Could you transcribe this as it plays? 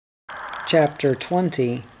Chapter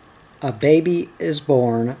 20 A Baby is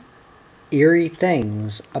Born. Eerie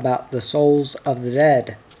Things About the Souls of the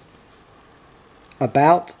Dead.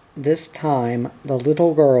 About this time, the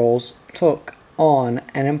little girls took on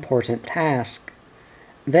an important task.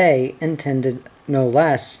 They intended no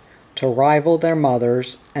less to rival their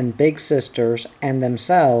mothers and big sisters and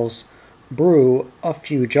themselves, brew a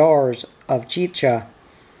few jars of chicha.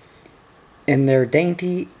 In their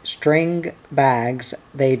dainty string bags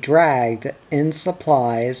they dragged in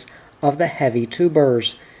supplies of the heavy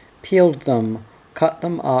tubers, peeled them, cut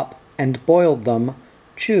them up, and boiled them,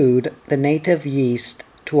 chewed the native yeast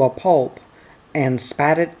to a pulp, and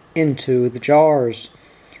spat it into the jars.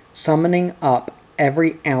 Summoning up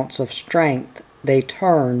every ounce of strength, they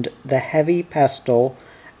turned the heavy pestle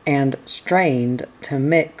and strained to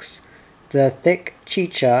mix the thick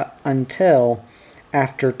chicha until,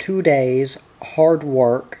 after 2 days' hard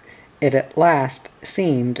work, it at last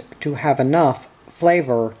seemed to have enough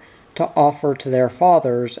flavor to offer to their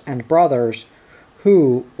fathers and brothers,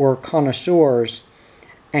 who were connoisseurs,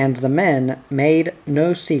 and the men made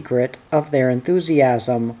no secret of their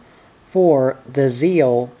enthusiasm for the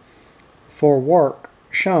zeal for work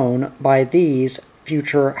shown by these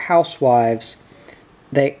future housewives.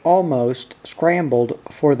 They almost scrambled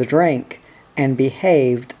for the drink, and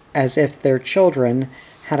behaved as if their children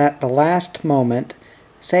had at the last moment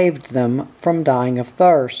saved them from dying of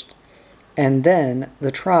thirst. And then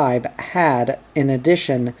the tribe had, in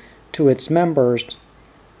addition to its members,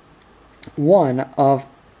 one of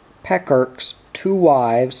Peckirk's 2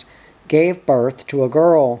 wives gave birth to a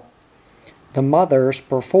girl. The mothers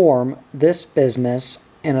perform this business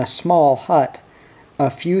in a small hut,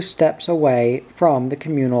 a few steps away from the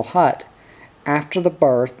communal hut. After the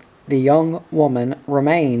birth, the young woman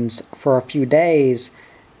remains for a few days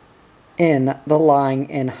in the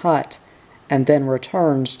lying-in hut, and then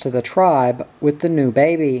returns to the tribe with the new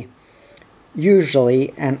baby.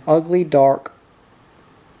 Usually an ugly dark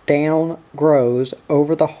down grows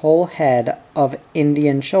over the whole head of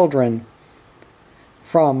Indian children,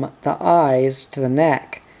 from the eyes to the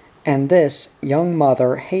neck, and this young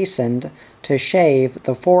mother hastened to shave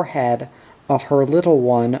the forehead of her little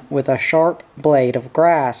one with a sharp blade of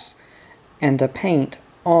grass, and to paint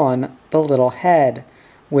on the little head,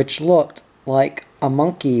 which looked like a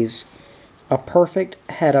monkey's, a perfect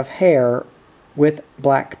head of hair with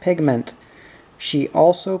black pigment. She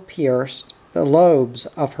also pierced the lobes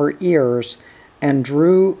of her ears, and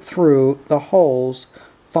drew through the holes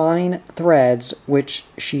fine threads which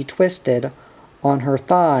she twisted on her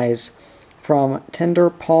thighs from tender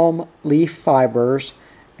palm leaf fibers,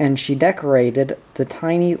 and she decorated the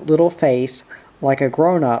tiny little face like a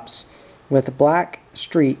grown-up's, with black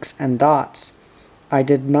streaks and dots. I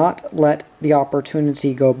did not let the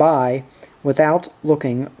opportunity go by without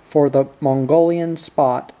looking for the Mongolian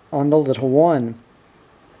spot on the little one.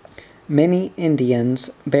 Many Indians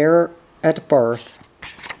bear at birth,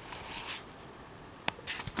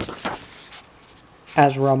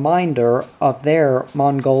 as a reminder of their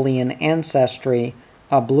Mongolian ancestry,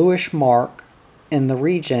 a bluish mark in the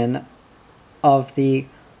region of the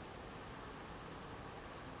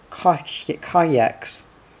kayaks.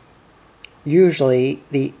 Usually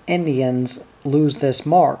the Indians lose this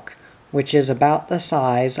mark, which is about the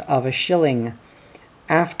size of a shilling,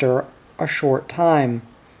 after a short time.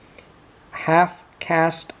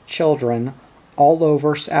 Half-caste children all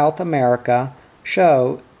over South America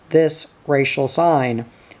show this racial sign,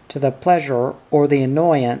 to the pleasure or the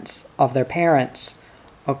annoyance of their parents,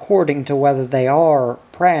 according to whether they are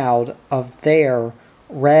proud of their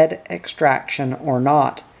red extraction or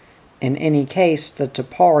not. In any case, the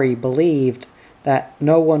TUPARI believed that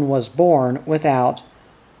no one was born without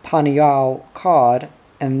Paniao cod,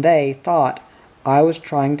 and they thought I was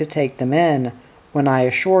trying to take them in when I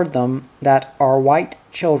assured them that our white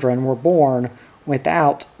children were born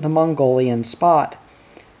without the Mongolian spot.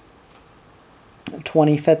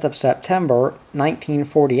 25th of September,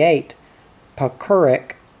 1948.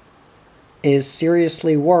 Pakurik is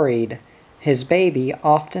seriously worried. His baby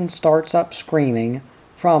often starts up screaming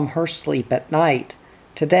from her sleep at night.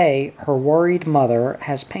 Today, her worried mother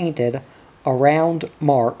has painted a round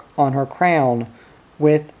mark on her crown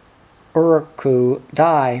with Uruku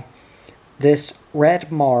dye. This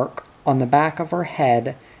red mark on the back of her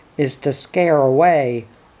head is to scare away,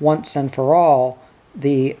 once and for all,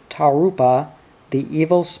 the Tarupa, the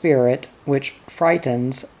evil spirit which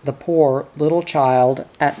frightens the poor little child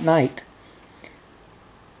at night.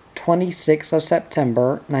 26th of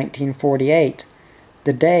September, 1948.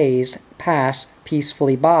 The days pass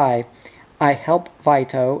peacefully by. I help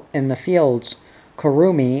Vito in the fields,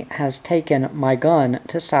 Kurumi has taken my gun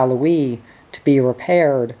to Salui to be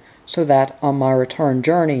repaired, so that on my return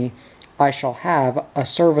journey I shall have a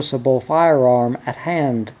serviceable firearm at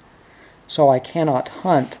hand. So I cannot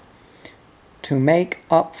hunt. To make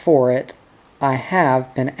up for it, I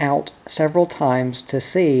have been out several times to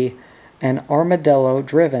see an armadillo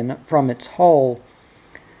driven from its hole.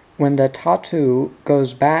 When the tattoo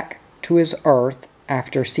goes back to his earth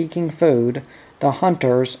after seeking food, the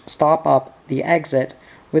hunters stop up the exit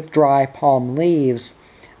with dry palm leaves.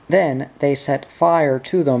 Then they set fire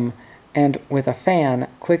to them, and with a fan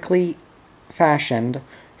quickly fashioned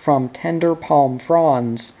from tender palm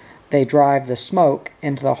fronds, they drive the smoke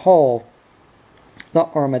into the hole. The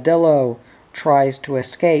armadillo tries to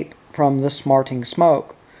escape from the smarting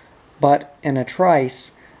smoke, but in a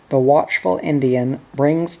trice the watchful Indian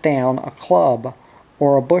brings down a club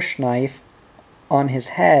or a bush knife on his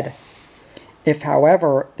head. If,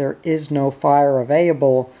 however, there is no fire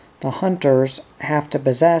available, the hunters have to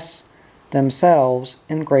possess themselves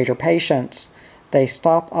in greater patience. They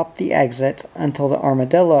stop up the exit until the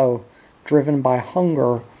armadillo, driven by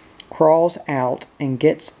hunger, crawls out and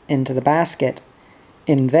gets into the basket.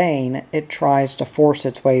 In vain it tries to force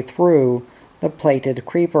its way through the plaited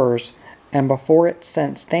creepers, and before it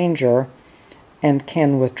scents danger and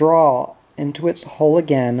can withdraw into its hole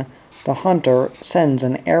again, the hunter sends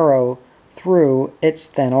an arrow through its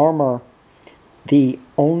thin armor. The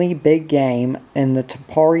only big game in the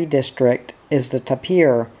TUPARI district is the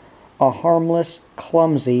tapir, a harmless,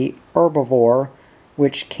 clumsy herbivore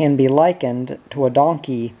which can be likened to a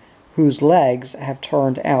donkey, whose legs have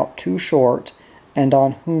turned out too short, and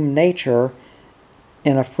on whom nature,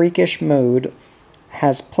 in a freakish mood,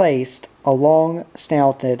 has placed a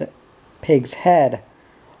long-snouted pig's head.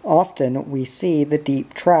 Often we see the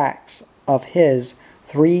deep tracks of his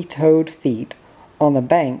three-toed feet on the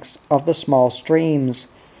banks of the small streams,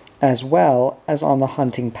 as well as on the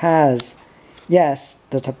hunting paths. Yes,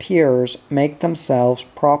 the tapirs make themselves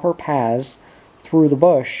proper paths through the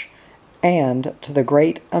bush, and to the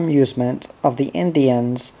great amusement of the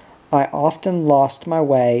Indians, I often lost my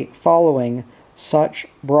way following such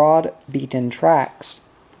broad beaten tracks.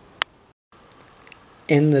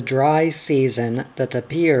 In the dry season, the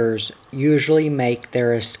tapirs usually make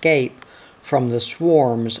their escape from the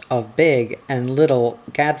swarms of big and little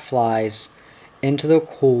gadflies into the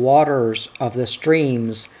cool waters of the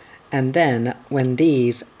streams, and then when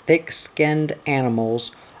these thick-skinned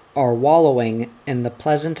animals are wallowing in the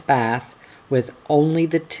pleasant bath with only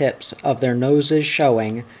the tips of their noses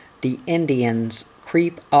showing, the Indians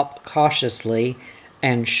creep up cautiously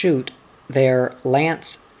and shoot their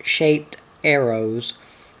lance-shaped arrows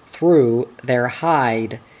through their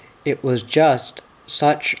hide. It was just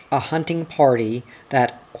such a hunting party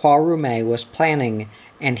that Kwarume was planning,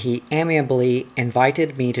 and he amiably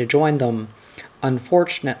invited me to join them.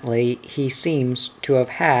 Unfortunately, he seems to have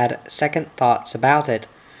had second thoughts about it.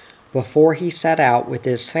 Before he set out with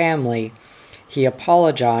his family, he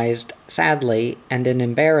apologized sadly and in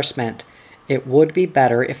embarrassment. It would be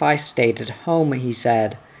better if I stayed at home, he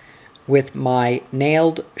said. With my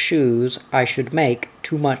nailed shoes I should make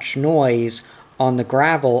too much noise on the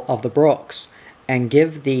gravel of the brooks, and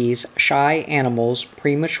give these shy animals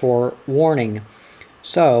premature warning.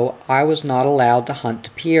 So I was not allowed to hunt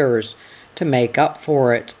tapirs. To make up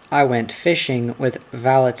for it, I went fishing with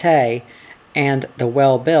Valete and the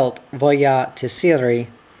well-built Voya Tisiri.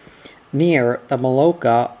 Near the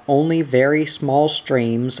Maloka, only very small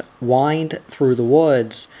streams wind through the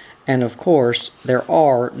woods, and of course there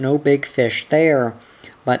are no big fish there.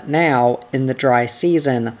 But now, in the dry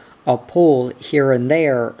season, a pool here and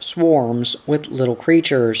there swarms with little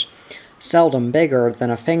creatures, seldom bigger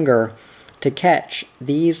than a finger. To catch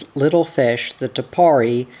these little fish, the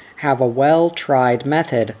Tupari have a well-tried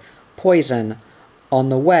method: poison. On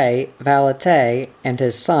the way, Valete and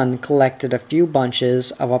his son collected a few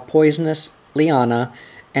bunches of a poisonous liana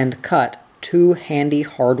and cut 2 handy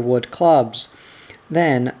hardwood clubs.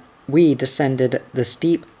 Then we descended the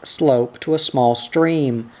steep slope to a small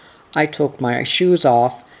stream. I took my shoes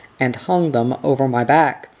off and hung them over my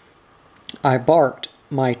back. I barked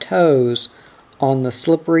my toes on the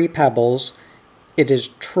slippery pebbles, it is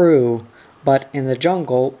true, but in the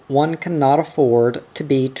jungle one cannot afford to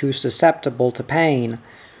be too susceptible to pain.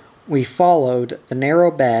 We followed the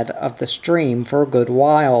narrow bed of the stream for a good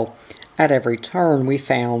while. At every turn we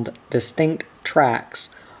found distinct tracks.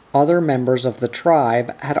 Other members of the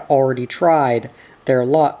tribe had already tried their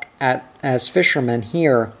luck as fishermen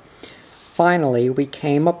here. Finally we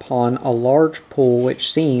came upon a large pool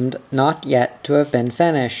which seemed not yet to have been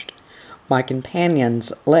finished. My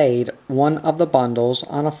companions laid one of the bundles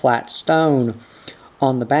on a flat stone.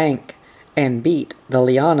 on the bank, and beat the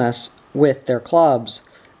lianas with their clubs.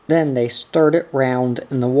 Then they stirred it round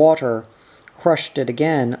in the water, crushed it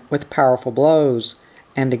again with powerful blows,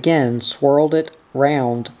 and again swirled it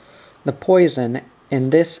round. The poison in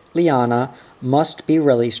this liana must be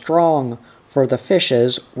really strong, for the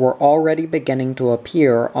fishes were already beginning to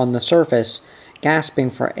appear on the surface, gasping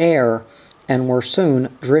for air, and were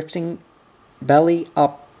soon drifting belly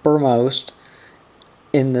uppermost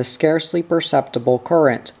in the scarcely perceptible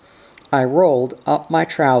current. I rolled up my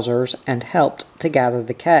trousers and helped to gather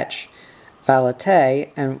the catch.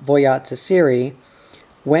 Valete and Voyatisiri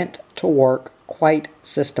went to work quite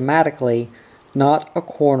systematically. Not a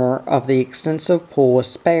corner of the extensive pool was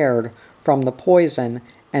spared from the poison,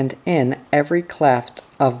 and in every cleft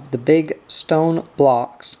of the big stone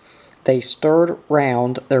blocks they stirred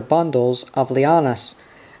round their bundles of lianas.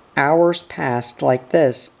 Hours passed like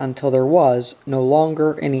this until there was no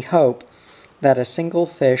longer any hope that a single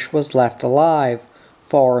fish was left alive.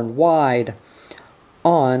 Far and wide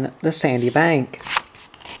on the sandy bank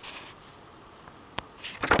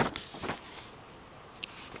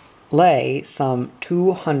lay some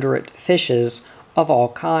 200 fishes of all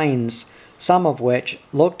kinds, some of which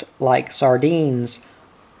looked like sardines,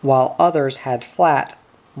 while others had flat,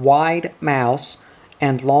 wide mouths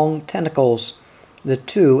and long tentacles. The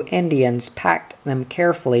two Indians packed them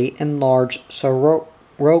carefully in large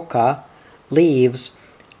soroka leaves,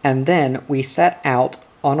 and then we set out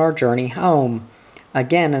on our journey home.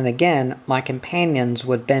 Again and again my companions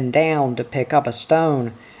would bend down to pick up a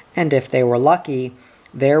stone, and if they were lucky,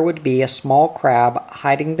 there would be a small crab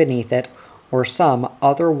hiding beneath it, or some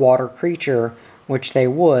other water creature, which they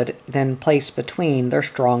would then place between their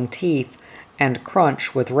strong teeth and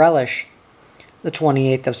crunch with relish. The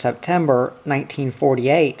 28th of September,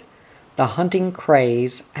 1948. The hunting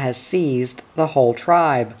craze has seized the whole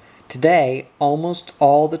tribe. Today, almost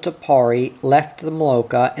all the Tupari left the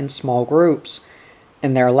Molucca in small groups.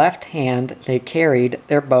 In their left hand they carried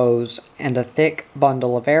their bows and a thick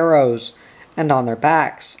bundle of arrows, and on their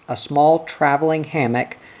backs a small traveling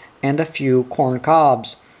hammock and a few corn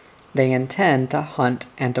cobs. They intend to hunt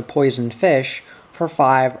and to poison fish for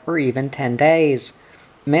 5 or even 10 days.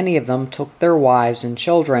 Many of them took their wives and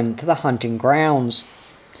children to the hunting grounds.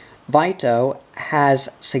 Vito has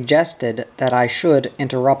suggested that I should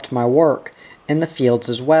interrupt my work in the fields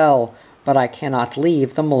as well, but I cannot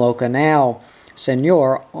leave the Molucca now.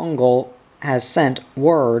 Senor Ongol has sent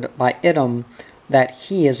word by Idum that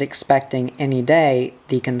he is expecting any day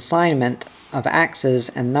the consignment of axes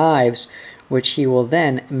and knives, which he will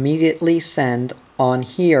then immediately send on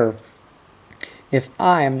here. If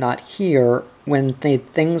I am not here when the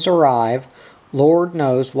things arrive, Lord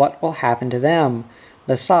knows what will happen to them.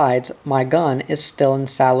 Besides, my gun is still in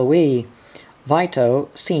Salouie. Vito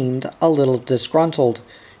seemed a little disgruntled.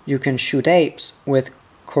 You can shoot apes with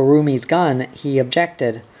Kurumi's gun, he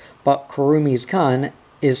objected, but Kurumi's gun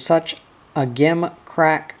is such a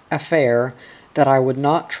gim-crack affair that I would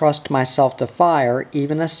not trust myself to fire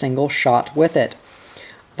even a single shot with it.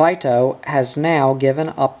 Vito has now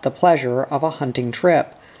given up the pleasure of a hunting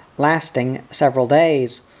trip, lasting several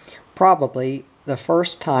days. Probably the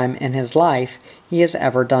first time in his life he has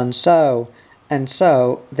ever done so, and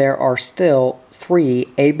so there are still 3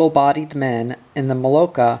 able-bodied men in the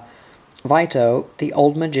Molucca, Vito, the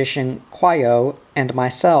old magician Kwayo, and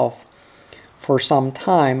myself. For some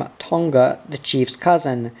time Tonga, the chief's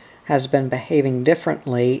cousin, has been behaving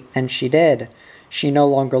differently than she did. She no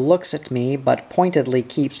longer looks at me, but pointedly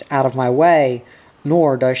keeps out of my way,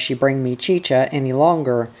 nor does she bring me chicha any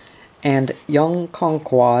longer, and young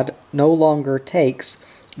Conquad no longer takes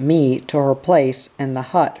me to her place in the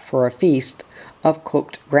hut for a feast of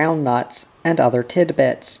cooked groundnuts and other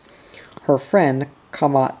tidbits. Her friend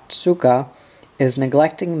Kamatsuka is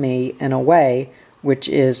neglecting me in a way which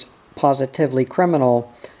is positively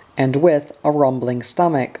criminal, and with a rumbling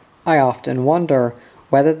stomach. I often wonder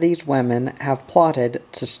whether these women have plotted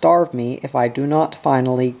to starve me if I do not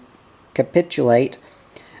finally capitulate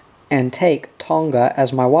and take Tonga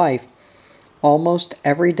as my wife. Almost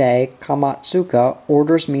every day Kamatsuka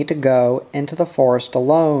orders me to go into the forest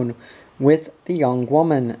alone with the young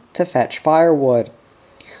woman to fetch firewood.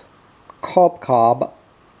 Cob,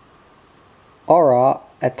 ora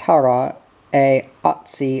etara e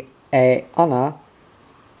atsi e ana,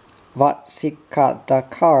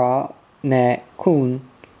 vatsikadakara ne kun.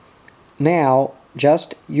 Now,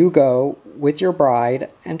 just you go with your bride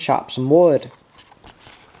and chop some wood.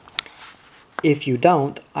 If you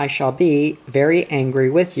don't, I shall be very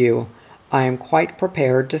angry with you. I am quite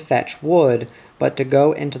prepared to fetch wood, but to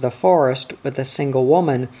go into the forest with a single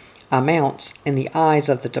woman amounts, in the eyes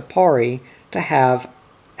of the Tupari, to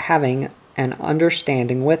having an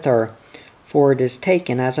understanding with her, for it is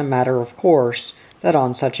taken as a matter of course that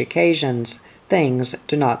on such occasions things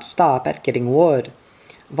do not stop at getting wood.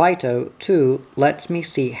 Vito, too, lets me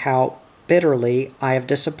see how bitterly I have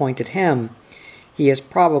disappointed him. He has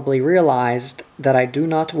probably realized that I do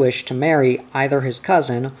not wish to marry either his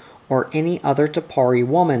cousin or any other TUPARI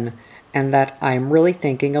woman, and that I am really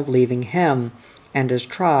thinking of leaving him and his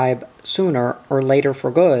tribe sooner or later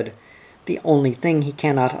for good. The only thing he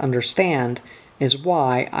cannot understand is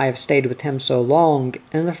why I have stayed with him so long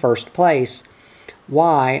in the first place,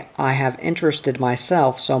 why I have interested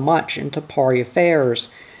myself so much in TUPARI affairs,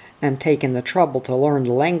 and taken the trouble to learn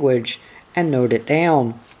the language and note it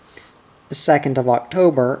down. The 2nd of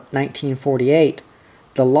October, 1948.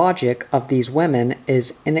 The logic of these women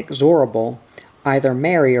is inexorable. Either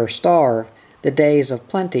marry or starve. The days of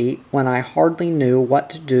plenty, when I hardly knew what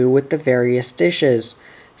to do with the various dishes,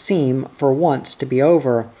 seem for once to be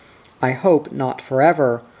over. I hope not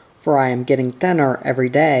forever, for I am getting thinner every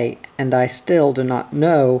day, and I still do not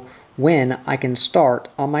know when I can start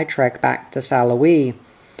on my trek back to Salawi.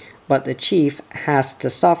 But the chief has to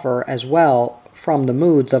suffer as well from the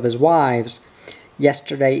moods of his wives.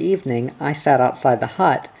 Yesterday evening I sat outside the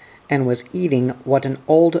hut and was eating what an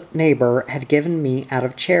old neighbor had given me out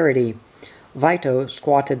of charity. Vito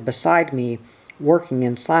squatted beside me, working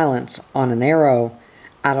in silence on an arrow.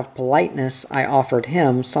 Out of politeness I offered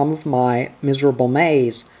him some of my miserable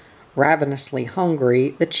maize. Ravenously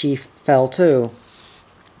hungry, the chief fell to.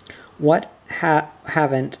 "What,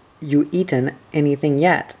 haven't you eaten anything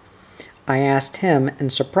yet?" I asked him in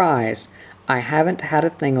surprise. "I haven't had a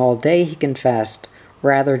thing all day," he confessed,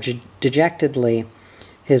 rather dejectedly.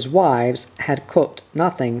 His wives had cooked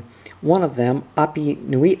nothing. One of them, Api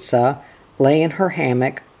Nuitsa, lay in her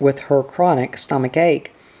hammock with her chronic stomach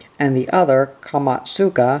ache, and the other,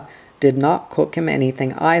 Kamatsuka, did not cook him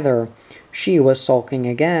anything either. She was sulking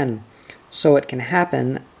again. So it can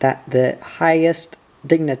happen that the highest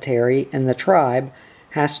dignitary in the tribe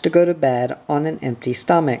has to go to bed on an empty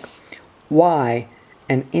stomach. Why?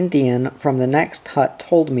 An Indian from the next hut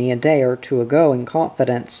told me a day or two ago in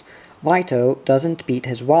confidence, "Vito doesn't beat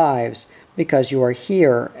his wives, because you are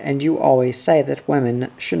here and you always say that women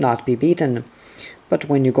should not be beaten. But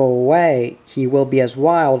when you go away, he will be as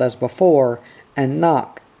wild as before and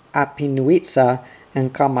knock Apinuitsa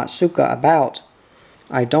and Kamatsuka about.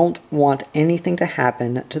 I don't want anything to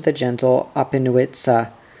happen to the gentle Apinuitsa.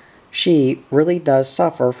 She really does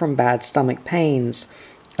suffer from bad stomach pains,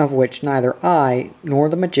 of which neither I nor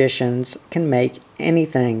the magicians can make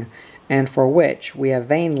anything, and for which we have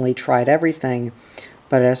vainly tried everything.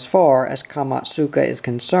 But as far as Kamatsuka is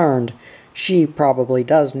concerned, she probably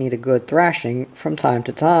does need a good thrashing from time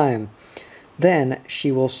to time. Then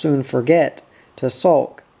she will soon forget to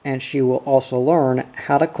sulk, and she will also learn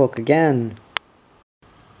how to cook again."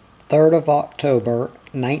 3rd of October,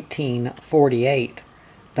 1948.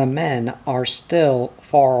 The men are still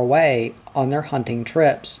far away on their hunting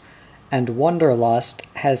trips, and wanderlust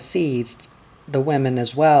has seized the women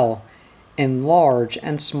as well. In large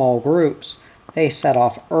and small groups, they set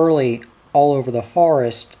off early all over the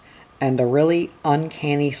forest, and a really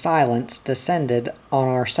uncanny silence descended on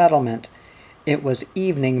our settlement. It was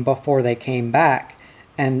evening before they came back,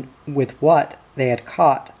 and with what they had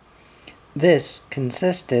caught. This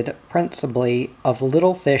consisted principally of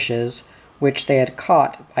little fishes, which they had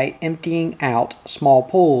caught by emptying out small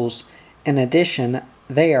pools. In addition,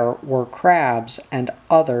 there were crabs and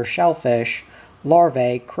other shellfish,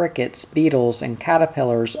 larvae, crickets, beetles, and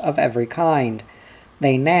caterpillars of every kind.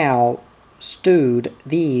 They now stewed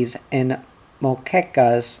these in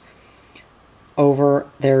moquecas over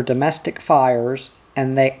their domestic fires,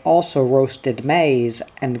 and they also roasted maize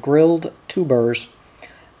and grilled tubers.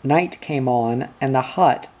 Night came on, and the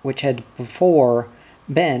hut, which had before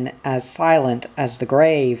been as silent as the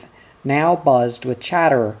grave, now buzzed with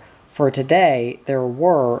chatter, for today there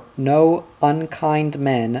were no unkind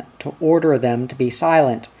men to order them to be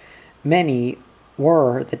silent. Many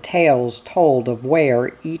were the tales told of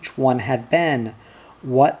where each one had been,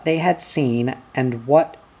 what they had seen, and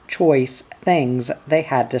what choice things they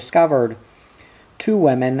had discovered. 2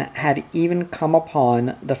 women had even come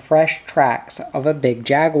upon the fresh tracks of a big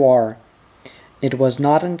jaguar. It was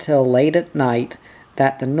not until late at night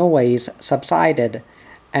that the noise subsided,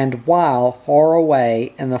 and while far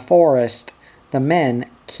away in the forest, the men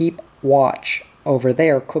keep watch over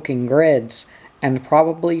their cooking grids, and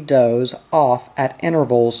probably doze off at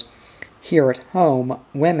intervals. Here at home,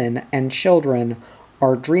 women and children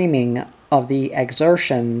are dreaming of the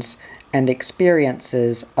exertions and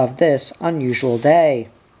experiences of this unusual day.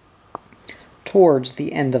 Towards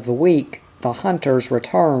the end of the week, the hunters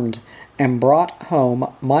returned, and brought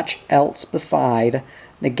home much else beside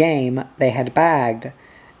the game they had bagged.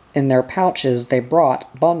 In their pouches they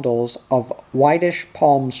brought bundles of whitish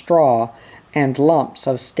palm straw, and lumps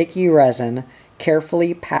of sticky resin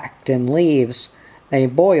carefully packed in leaves. They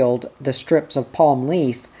boiled the strips of palm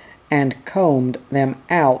leaf, and combed them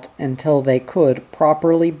out until they could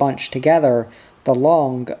properly bunch together the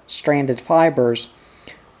long, stranded fibers.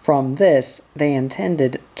 From this they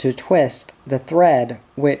intended to twist the thread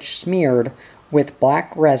which, smeared with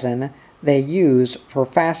black resin, they use for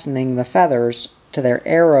fastening the feathers to their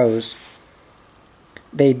arrows.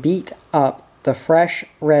 They beat up the fresh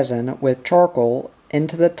resin with charcoal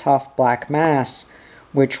into the tough black mass,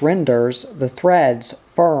 which renders the threads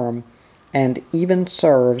firm and even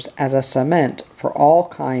serves as a cement for all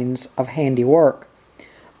kinds of handiwork.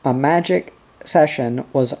 A magic session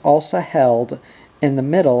was also held in the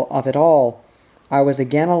middle of it all. I was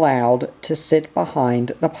again allowed to sit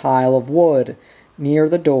behind the pile of wood near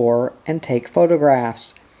the door and take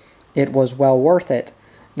photographs. It was well worth it.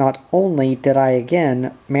 Not only did I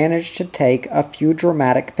again manage to take a few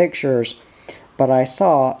dramatic pictures, but I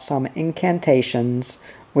saw some incantations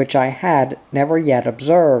which I had never yet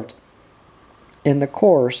observed. In the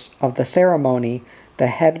course of the ceremony, the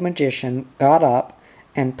head magician got up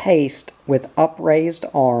and paced with upraised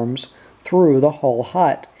arms through the whole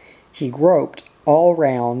hut. He groped all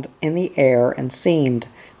round in the air and seemed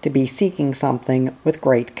to be seeking something with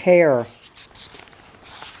great care.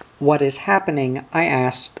 "What is happening?" I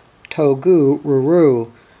asked Togu Ruru,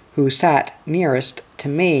 who sat nearest to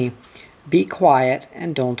me. "Be quiet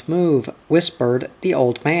and don't move," whispered the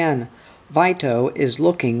old man. "Vito is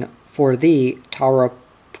looking for the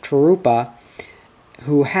Tarupa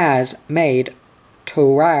who has made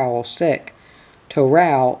Torao sick."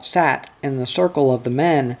 Torao sat in the circle of the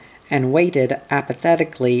men and waited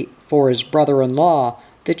apathetically for his brother-in-law,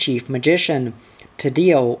 the chief magician, to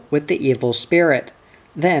deal with the evil spirit.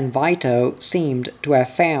 Then Vito seemed to have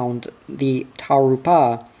found the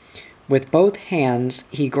Tarupa. With both hands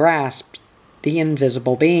he grasped the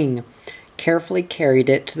invisible being, carefully carried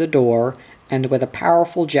it to the door, and with a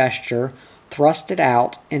powerful gesture thrust it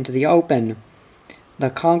out into the open. The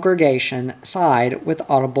congregation sighed with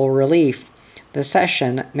audible relief. The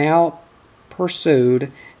session now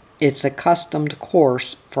pursued its accustomed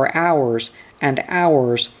course for hours and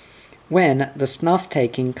hours. When the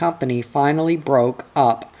snuff-taking company finally broke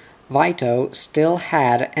up, Vito still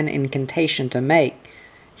had an incantation to make.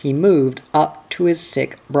 He moved up to his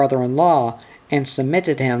sick brother-in-law and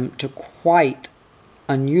submitted him to quite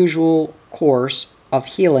unusual course of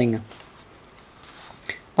healing.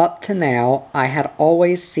 Up to now, I had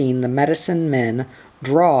always seen the medicine men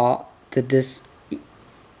draw the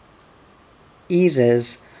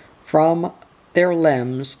diseases from their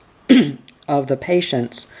limbs of the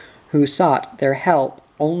patients who sought their help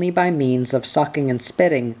only by means of sucking and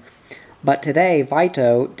spitting. But today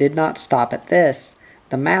Vito did not stop at this.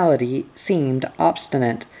 The malady seemed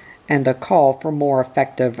obstinate, and a call for more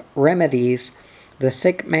effective remedies. The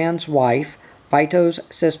sick man's wife, Vito's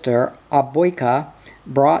sister Aboika,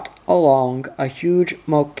 brought along a huge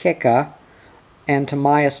moqueca, and to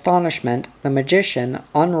my astonishment the magician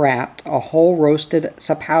unwrapped a whole roasted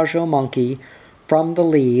sapaujo monkey from the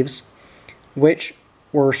leaves, which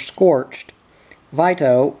were scorched.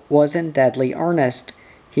 Vito was in deadly earnest.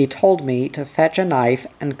 He told me to fetch a knife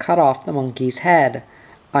and cut off the monkey's head.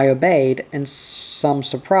 I obeyed in some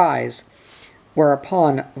surprise,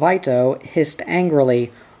 whereupon Vito hissed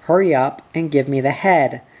angrily, "Hurry up and give me the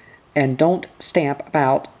head, and don't stamp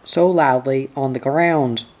about so loudly on the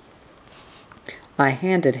ground." I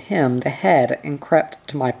handed him the head and crept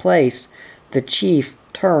to my place. The chief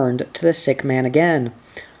turned to the sick man again.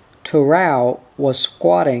 Torao was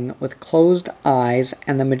squatting with closed eyes,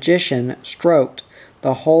 and the magician stroked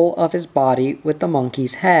the whole of his body with the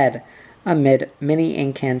monkey's head, amid many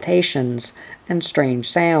incantations and strange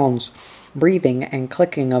sounds, breathing and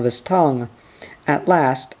clicking of his tongue. At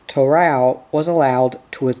last Torao was allowed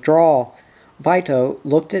to withdraw. Vito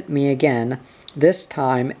looked at me again, this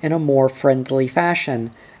time in a more friendly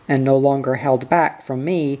fashion, and no longer held back from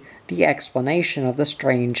me the explanation of the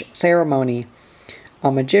strange ceremony.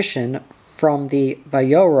 A magician from the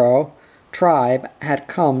Vayoro tribe had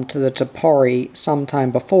come to the TUPARI some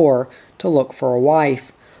time before to look for a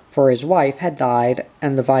wife, for his wife had died,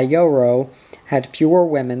 and the Vayoro had fewer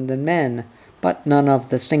women than men, but none of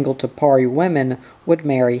the single TUPARI women would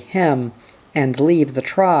marry him and leave the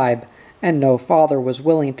tribe, and no father was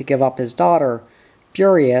willing to give up his daughter.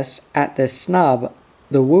 Furious at this snub,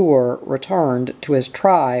 the wooer returned to his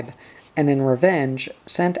tribe, and in revenge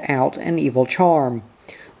sent out an evil charm.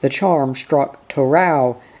 The charm struck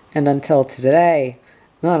Torau, and until today,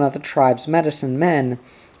 none of the tribe's medicine men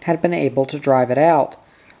had been able to drive it out.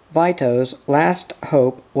 Vito's last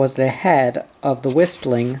hope was the head of the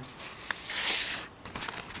whistling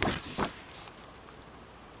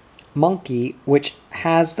monkey, which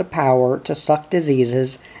has the power to suck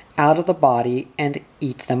diseases out of the body and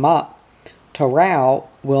eat them up. Torau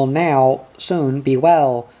will now soon be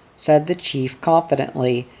well, said the chief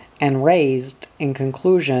confidently, and raised, in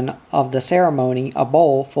conclusion of the ceremony, a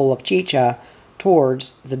bowl full of chicha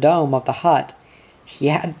towards the dome of the hut. He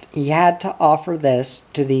had to offer this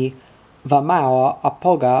to the Vamaua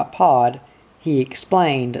Apoga pod, he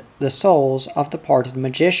explained, the souls of departed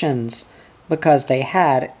magicians, because they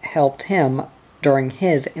had helped him during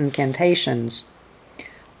his incantations.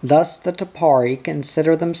 Thus the TUPARI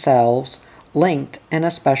consider themselves linked in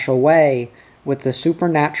a special way with the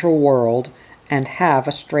supernatural world and have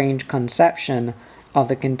a strange conception of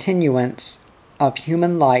the continuance of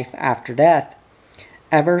human life after death.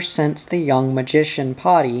 Ever since the young magician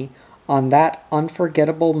Padi, on that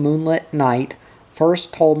unforgettable moonlit night,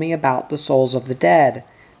 first told me about the souls of the dead,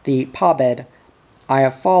 the Pabed, I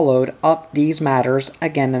have followed up these matters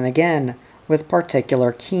again and again, with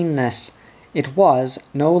particular keenness. It was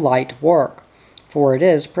no light work, for it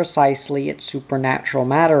is precisely its supernatural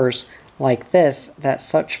matters like this that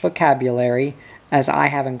such vocabulary as I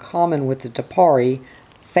have in common with the TUPARI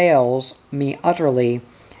fails me utterly,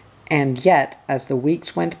 and yet as the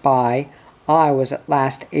weeks went by I was at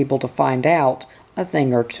last able to find out a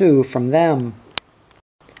thing or two from them.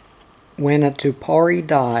 When a TUPARI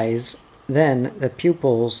dies, then the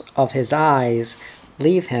pupils of his eyes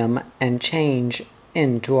leave him and change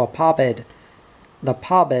into a Pabed. The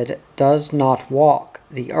Pabed does not walk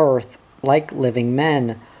the earth like living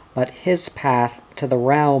men, but his path to the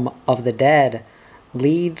realm of the dead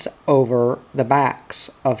leads over the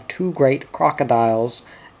backs of two great crocodiles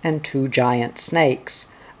and two giant snakes,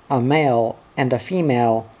 a male and a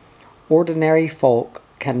female. Ordinary folk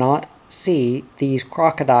cannot see these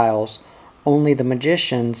crocodiles, only the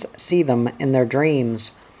magicians see them in their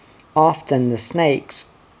dreams. Often the snakes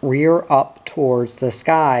rear up towards the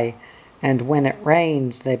sky, and when it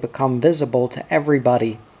rains they become visible to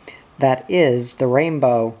everybody. That is the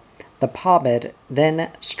rainbow. The Pabed then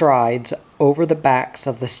strides over the backs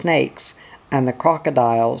of the snakes and the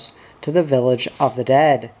crocodiles to the village of the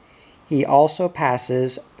dead. He also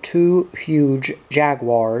passes two huge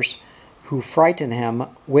jaguars, who frighten him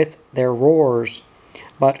with their roars,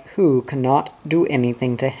 but who cannot do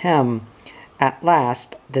anything to him. At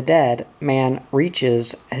last the dead man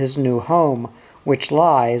reaches his new home, which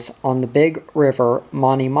lies on the big river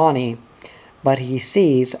Mani Mani. But he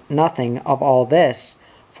sees nothing of all this,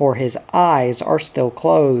 for his eyes are still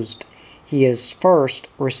closed. He is first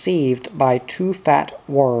received by two fat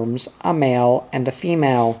worms, a male and a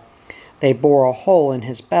female. They bore a hole in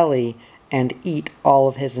his belly and eat all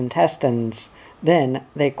of his intestines. Then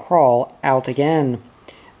they crawl out again.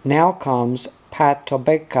 Now comes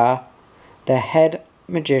Patobeka, the head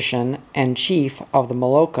magician and chief of the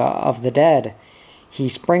Maloka of the dead. He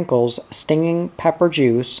sprinkles stinging pepper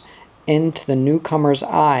juice into the newcomer's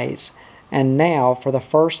eyes, and now for the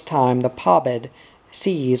first time the Pabed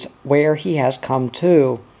sees where he has come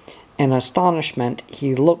to. In astonishment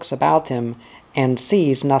he looks about him, and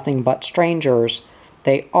sees nothing but strangers.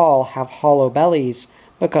 They all have hollow bellies,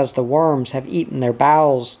 because the worms have eaten their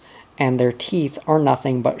bowels, and their teeth are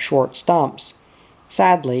nothing but short stumps.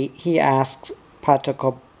 Sadly he asks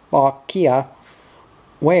Patakobakia,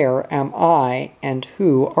 "Where am I, and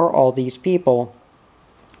who are all these people?"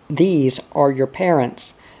 "These are your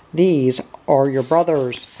parents. These are your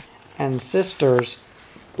brothers and sisters,"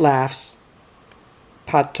 laughs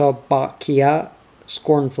Patabakia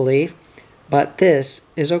scornfully. But this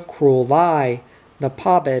is a cruel lie. The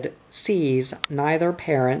Pabed sees neither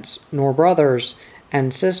parents nor brothers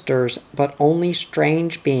and sisters, but only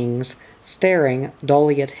strange beings staring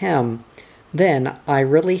dully at him. "Then I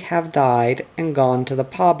really have died and gone to the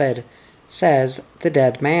Pabed," says the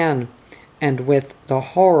dead man, and with the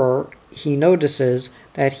horror he notices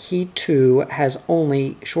that he too has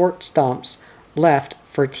only short stumps left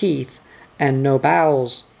for teeth and no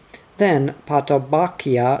bowels. Then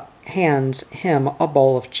Patabakia hands him a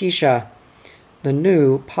bowl of chicha. The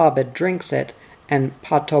new Pabed drinks it, and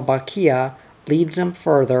Patabakia leads him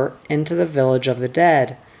further into the village of the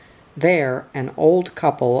dead. There an old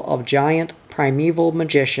couple of giant primeval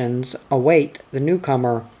magicians await the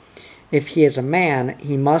newcomer. If he is a man,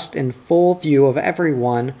 he must in full view of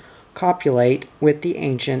everyone copulate with the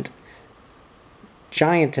ancient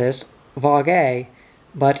giantess Vage,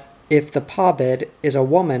 but if the Pabed is a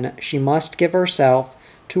woman, she must give herself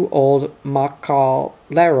to old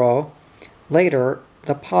Macalero. Later,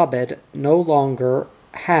 the Pobed no longer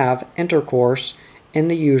have intercourse in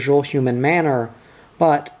the usual human manner,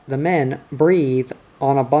 but the men breathe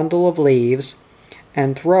on a bundle of leaves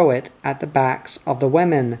and throw it at the backs of the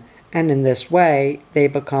women, and in this way they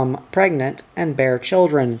become pregnant and bear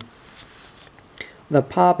children. The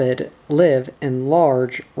Pobed live in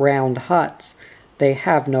large round huts. They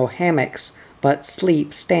have no hammocks, but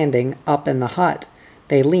sleep standing up in the hut.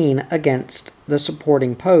 They lean against the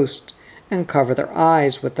supporting post and cover their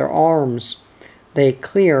eyes with their arms. They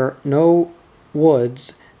clear no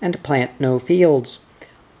woods and plant no fields.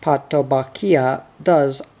 Patobakia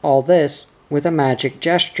does all this with a magic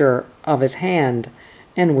gesture of his hand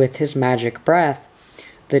and with his magic breath.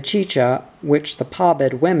 The chicha, which the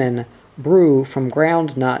Pobed women brew from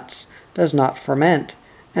ground nuts, does not ferment,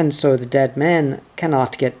 and so the dead men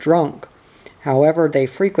cannot get drunk. However, they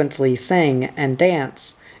frequently sing and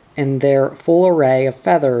dance in their full array of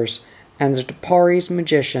feathers, and the TUPARI's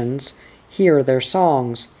magicians hear their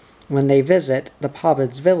songs when they visit the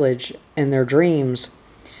Pobed's village in their dreams.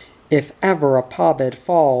 If ever a Pobed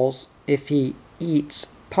falls, if he eats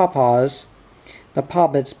papas, the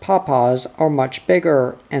Pobed's papas are much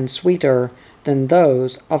bigger and sweeter than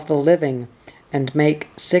those of the living, and make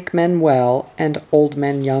sick men well and old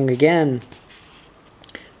men young again.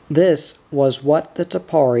 This was what the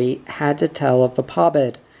TUPARI had to tell of the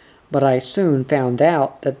Pobed, but I soon found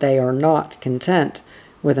out that they are not content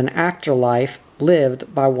with an afterlife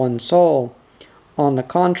lived by one soul. On the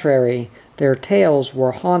contrary, their tales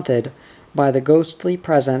were haunted by the ghostly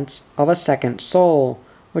presence of a second soul,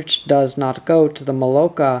 which does not go to the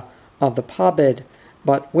Maloka of the Pobed,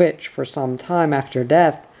 but which, for some time after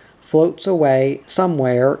death, floats away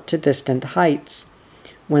somewhere to distant heights.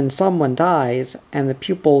 When someone dies, and the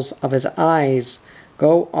pupils of his eyes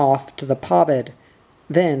go off to the Pobed,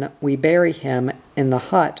 then we bury him in the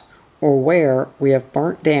hut, or where we have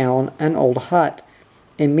burnt down an old hut.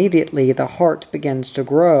 Immediately the heart begins to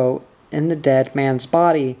grow in the dead man's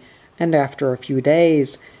body, and after a few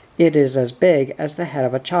days it is as big as the head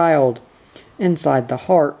of a child. Inside the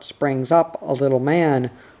heart springs up a little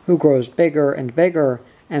man, who grows bigger and bigger,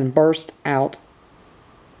 and bursts out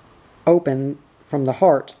open from the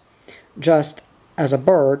heart, just as a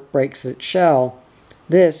bird breaks its shell.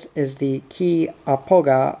 This is the Ki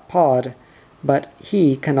Apoga pod, but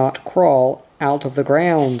he cannot crawl out of the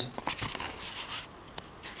ground,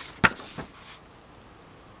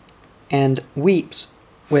 and weeps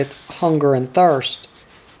with hunger and thirst.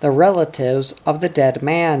 The relatives of the dead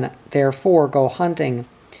man therefore go hunting.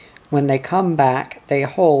 When they come back, they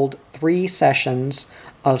hold 3 sessions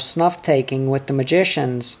of snuff-taking with the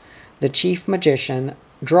magicians. The chief magician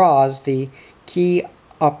draws the Ki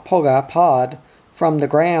Apoga pod from the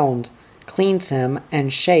ground, cleans him,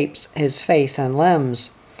 and shapes his face and limbs.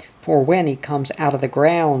 For when he comes out of the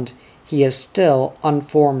ground, he is still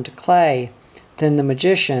unformed clay. Then the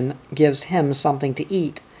magician gives him something to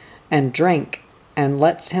eat and drink, and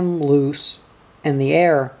lets him loose in the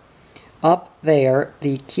air. Up there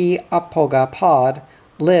the Ki Apoga pod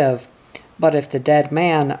live, but if the dead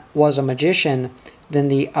man was a magician, then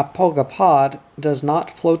the Apoga pod does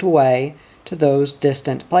not float away to those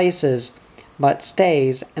distant places, but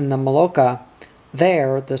stays in the Maloka.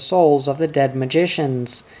 There the souls of the dead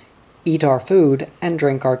magicians eat our food and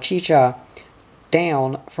drink our chicha.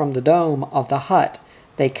 Down from the dome of the hut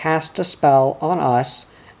they cast a spell on us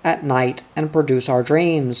at night and produce our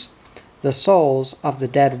dreams. The souls of the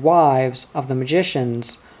dead wives of the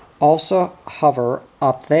magicians also hover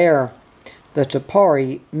up there. The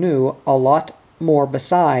TUPARI knew a lot more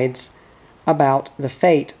besides about the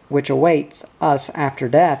fate which awaits us after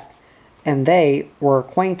death, and they were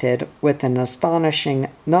acquainted with an astonishing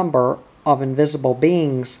number of invisible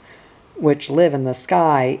beings which live in the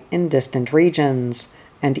sky in distant regions,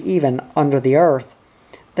 and even under the earth.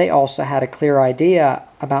 They also had a clear idea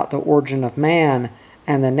about the origin of man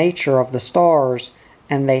and the nature of the stars,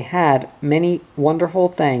 and they had many wonderful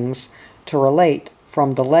things to relate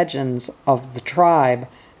from the legends of the tribe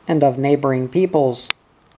and of neighboring peoples.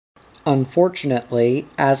 Unfortunately,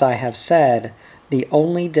 as I have said, the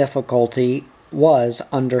only difficulty was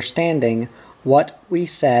understanding what we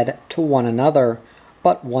said to one another,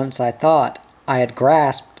 but once I thought I had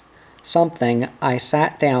grasped something, I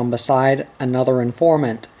sat down beside another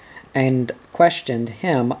informant and questioned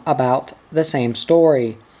him about the same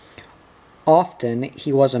story. Often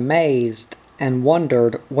he was amazed and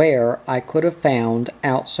wondered where I could have found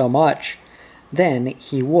out so much. Then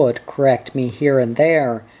he would correct me here and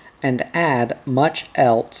there, and add much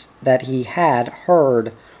else that he had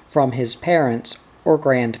heard from his parents or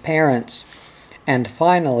grandparents. And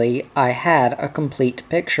finally I had a complete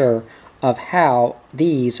picture of how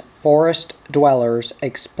these forest dwellers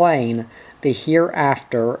explain the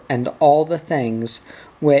hereafter and all the things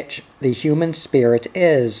which the human spirit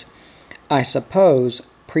is, I suppose,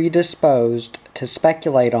 predisposed to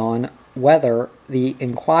speculate on whether the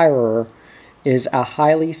inquirer is a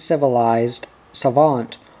highly civilized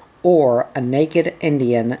savant or a naked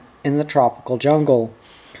Indian in the tropical jungle.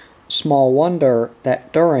 Small wonder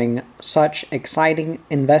that during such exciting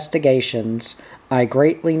investigations I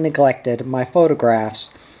greatly neglected my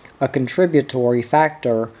photographs. A contributory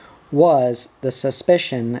factor was the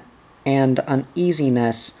suspicion and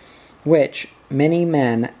uneasiness which many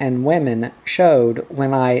men and women showed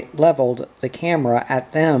when I leveled the camera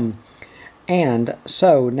at them, and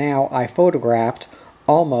so now I photographed,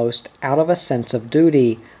 almost out of a sense of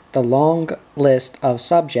duty, the long list of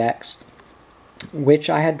subjects which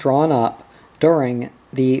I had drawn up during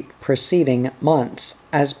the preceding months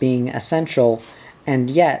as being essential, and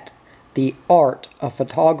yet the art of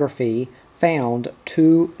photography found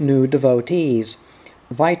two new devotees,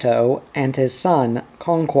 Vito and his son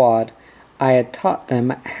Conquad. I had taught them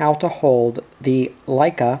how to hold the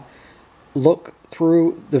Leica, look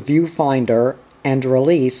through the viewfinder, and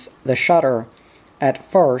release the shutter. At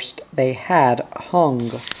first they had hung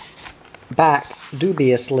back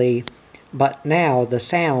dubiously, but now the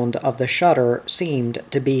sound of the shutter seemed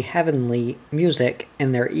to be heavenly music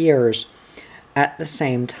in their ears. At the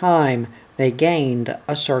same time they gained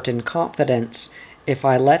a certain confidence if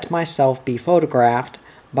I let myself be photographed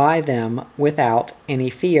by them without any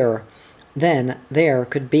fear. Then there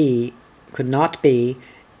could not be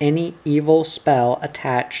any evil spell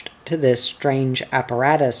attached to this strange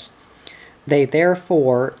apparatus. They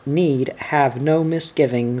therefore need have no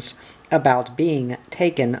misgivings about being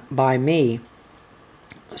taken by me.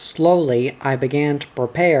 Slowly I began to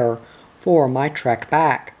prepare for my trek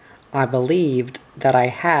back. I believed that I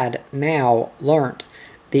had now learnt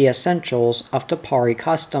the essentials of Tupari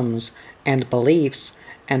customs and beliefs,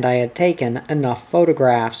 and I had taken enough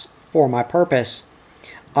photographs for my purpose.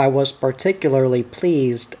 I was particularly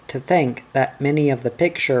pleased to think that many of the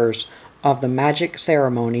pictures of the magic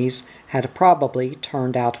ceremonies had probably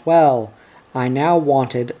turned out well. I now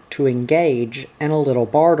wanted to engage in a little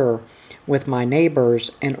barter with my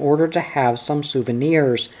neighbors in order to have some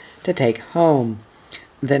souvenirs to take home.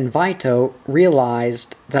 Then Vito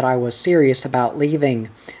realized that I was serious about leaving,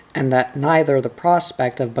 and that neither the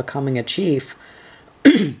prospect of becoming a chief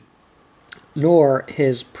nor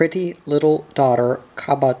his pretty little daughter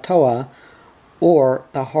Kabatoa or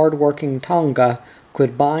the hard-working Tonga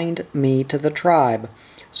could bind me to the tribe,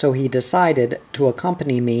 so he decided to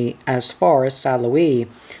accompany me as far as Salui.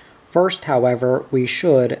 First, however, we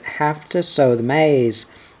should have to sow the maize,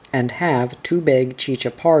 and have 2 big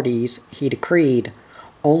chicha parties, he decreed.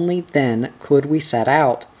 Only then could we set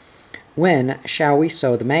out. When shall we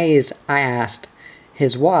sow the maize? I asked.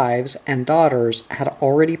 His wives and daughters had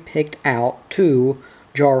already picked out 2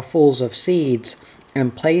 jarfuls of seeds,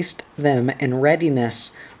 and placed them in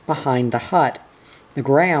readiness behind the hut. The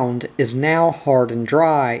ground is now hard and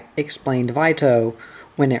dry, explained Vito.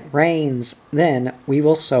 When it rains, then we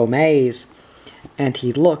will sow maize. And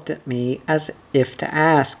he looked at me as if to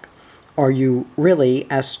ask, "Are you really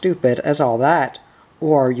as stupid as all that,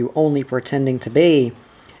 or are you only pretending to be?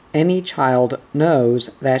 Any child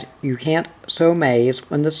knows that you can't sow maize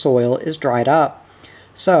when the soil is dried up."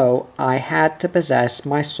 So I had to possess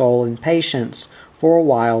my soul in patience for a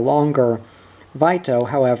while longer. Vito,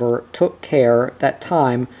 however, took care that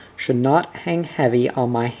time should not hang heavy on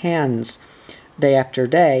my hands. Day after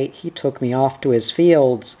day he took me off to his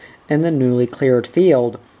fields. In the newly cleared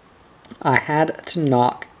field I had to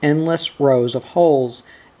knock endless rows of holes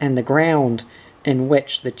in the ground, in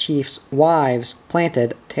which the chief's wives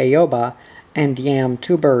planted teoba and yam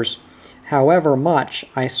tubers. However much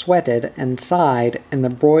I sweated and sighed in the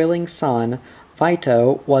broiling sun,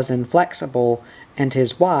 Vito was inflexible, and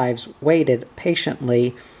his wives waited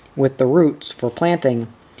patiently with the roots for planting.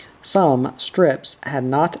 Some strips had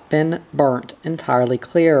not been burnt entirely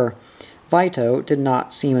clear. Vito did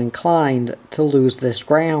not seem inclined to lose this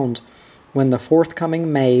ground when the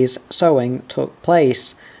forthcoming maize sowing took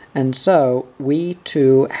place, and so we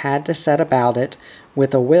two had to set about it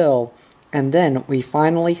with a will, and then we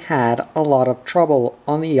finally had a lot of trouble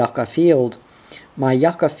on the yucca field. My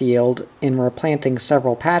yucca field, in replanting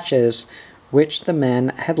several patches, which the men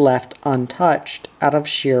had left untouched out of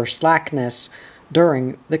sheer slackness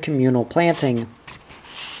during the communal planting.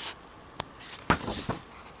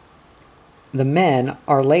 "The men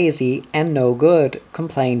are lazy and no good,"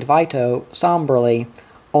 complained Vito somberly.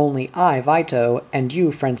 "Only I, Vito, and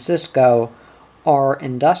you, Francisco, are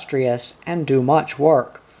industrious and do much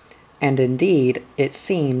work, and indeed it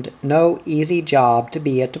seemed no easy job to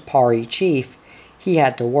be a Tupari chief. He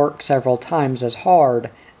had to work several times as hard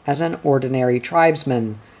as an ordinary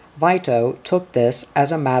tribesman. Vito took this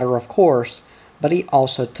as a matter of course, but he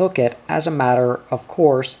also took it as a matter of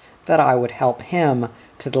course that I would help him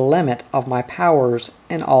to the limit of my powers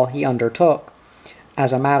in all he undertook.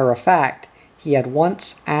 As a matter of fact, he had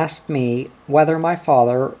once asked me whether my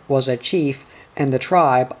father was a chief in the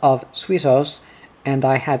tribe of Suizos, and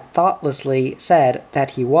I had thoughtlessly said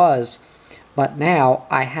that he was. But now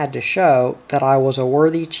I had to show that I was a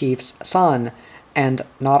worthy chief's son, and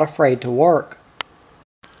not afraid to work.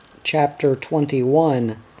 Chapter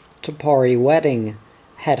 21. Tupari Wedding.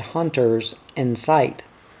 Headhunters in Sight.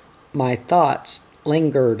 My thoughts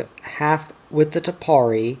lingered half with the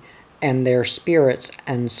Tupari and their spirits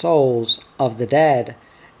and souls of the dead,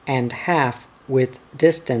 and half with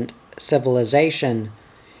distant civilization.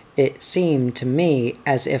 It seemed to me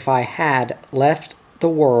as if I had left the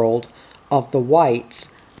world of the whites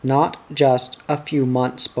not just a few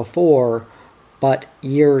months before, but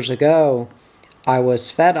years ago. I was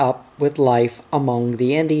fed up with life among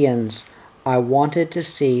the Indians. I wanted to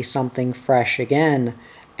see something fresh again,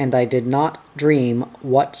 and I did not dream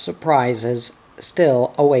what surprises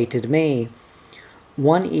still awaited me.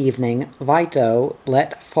 One evening Vito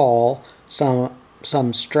let fall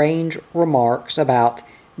some strange remarks about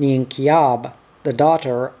Nienkiab, the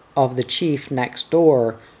daughter of the chief next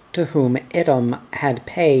door, to whom Idum had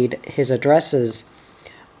paid his addresses.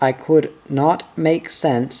 I could not make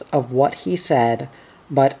sense of what he said,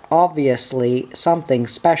 but obviously something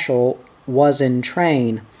special was in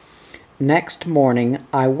train. Next morning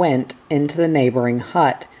I went into the neighboring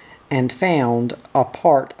hut, and found a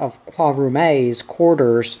part of Quarume's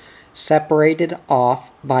quarters separated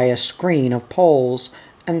off by a screen of poles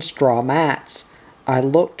and straw mats. I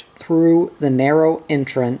looked through the narrow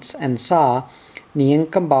entrance and saw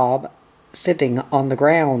Nienkiab sitting on the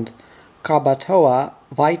ground. Kabatoa,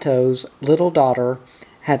 Vito's little daughter,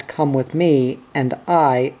 had come with me, and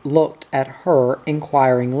I looked at her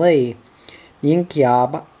inquiringly.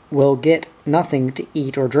 Nienkiab will get nothing to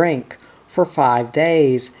eat or drink for 5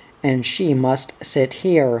 days, and she must sit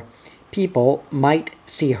here. People might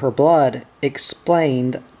see her blood,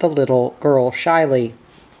 explained the little girl shyly.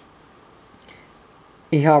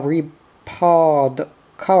 Iharipod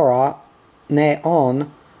kara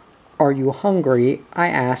neon. Are you hungry? I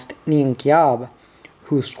asked Nienkiab,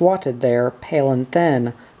 who squatted there pale and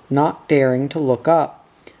thin, not daring to look up.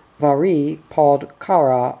 Vari pod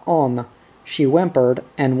kara on. She whimpered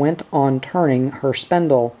and went on turning her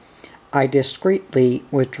spindle. I discreetly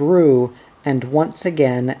withdrew, and once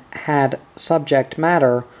again had subject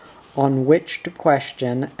matter on which to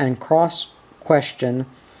question and cross-question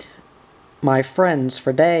my friends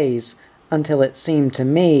for days, until it seemed to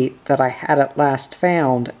me that I had at last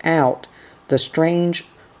found out the strange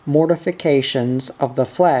mortifications of the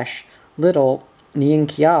flesh little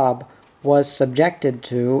Nienkiab was subjected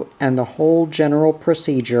to, and the whole general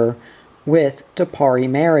procedure with Tupari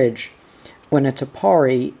marriage. When a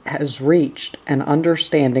Tupari has reached an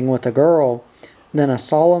understanding with a girl, then a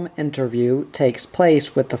solemn interview takes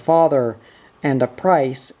place with the father, and a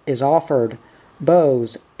price is offered: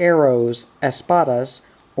 bows, arrows, espadas,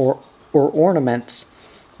 or ornaments,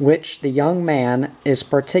 which the young man is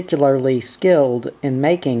particularly skilled in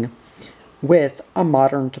making. With a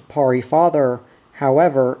modern Tupari father,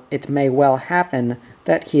 however, it may well happen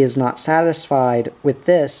that he is not satisfied with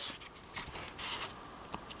this,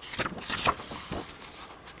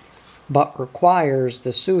 but requires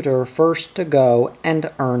the suitor first to go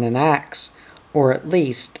and earn an axe, or at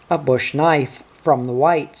least a bush knife, from the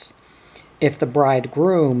whites. If the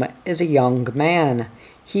bridegroom is a young man,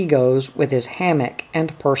 he goes with his hammock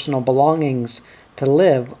and personal belongings to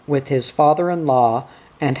live with his father-in-law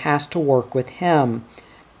and has to work with him.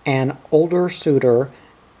 An older suitor,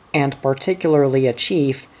 and particularly a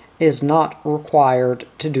chief, is not required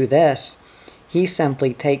to do this. He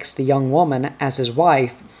simply takes the young woman as his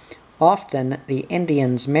wife. Often the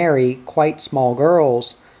Indians marry quite small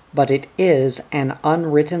girls, but it is an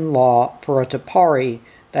unwritten law for a Tupari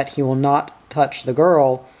that he will not touch the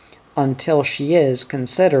girl until she is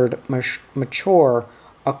considered mature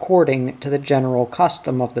according to the general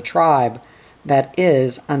custom of the tribe, that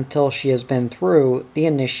is, until she has been through the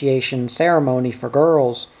initiation ceremony for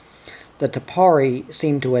girls. The Tupari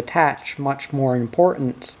seem to attach much more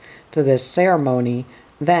importance to this ceremony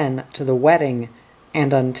than to the wedding,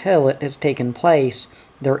 and until it has taken place,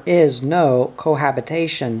 there is no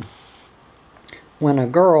cohabitation. When a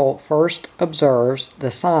girl first observes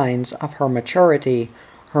the signs of her maturity,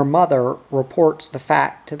 Her mother reports the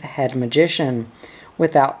fact to the head magician.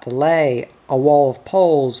 Without delay, a wall of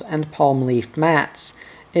poles and palm leaf mats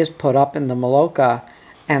is put up in the Maloka,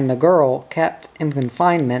 and the girl kept in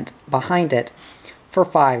confinement behind it. For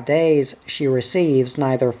 5 days she receives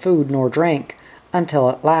neither food nor drink, until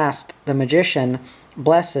at last the magician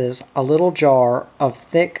blesses a little jar of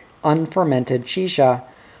thick unfermented chicha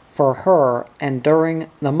for her, and during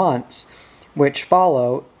the months which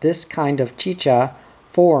follow, this kind of chicha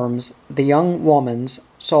forms the young woman's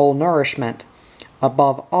sole nourishment.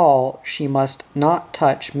 Above all, she must not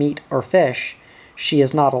touch meat or fish. She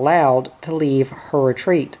is not allowed to leave her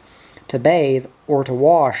retreat, to bathe, or to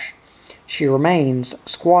wash. She remains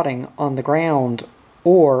squatting on the ground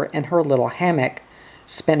or in her little hammock,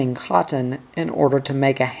 spinning cotton in order to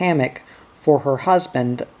make a hammock for her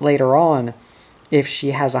husband later on. If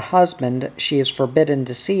she has a husband, she is forbidden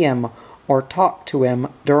to see him or talk to him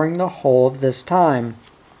during the whole of this time.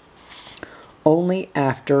 Only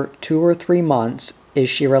after 2 or 3 months is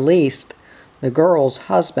she released. The girl's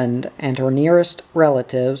husband and her nearest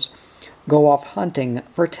relatives go off hunting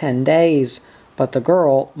for 10 days, but the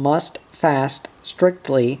girl must fast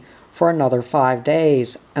strictly for another 5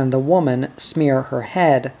 days, and the woman smear her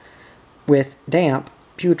head with damp,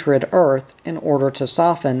 putrid earth in order to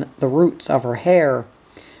soften the roots of her hair.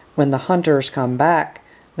 When the hunters come back,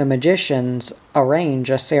 the magicians arrange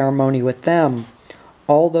a ceremony with them.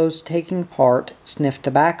 All those taking part sniff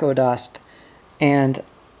tobacco dust and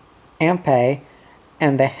ampe,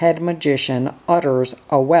 and the head magician utters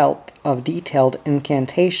a wealth of detailed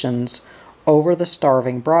incantations over the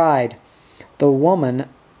starving bride. The woman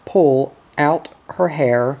pull out her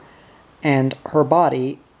hair, and her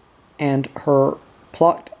body and her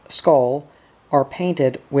plucked skull are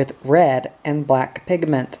painted with red and black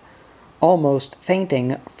pigment. Almost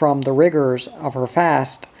fainting from the rigors of her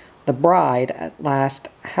fast, the bride at last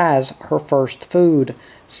has her first food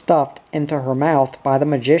stuffed into her mouth by the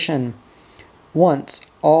magician. Once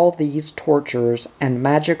all these tortures and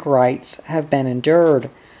magic rites have been endured,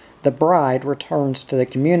 the bride returns to the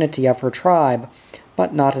community of her tribe,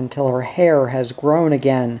 but not until her hair has grown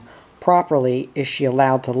again properly is she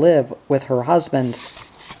allowed to live with her husband.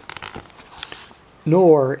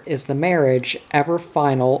 Nor is the marriage ever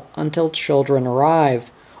final until children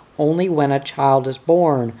arrive. Only when a child is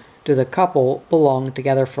born do the couple belong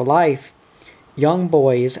together for life. Young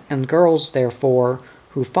boys and girls, therefore,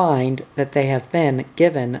 who find that they have been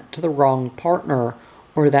given to the wrong partner,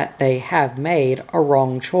 or that they have made a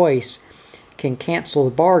wrong choice, can cancel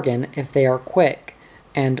the bargain if they are quick,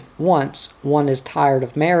 and once one is tired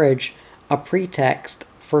of marriage, a pretext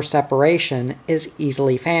for separation is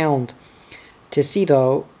easily found.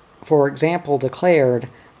 Tissito, for example, declared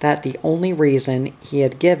that the only reason he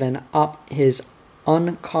had given up his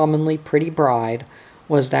uncommonly pretty bride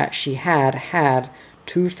was that she had had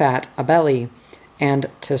too fat a belly, and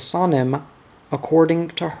Tissonim, according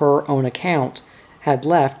to her own account, had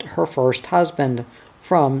left her first husband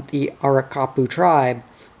from the Arakapu tribe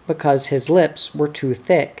because his lips were too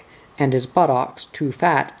thick and his buttocks too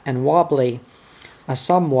fat and wobbly. A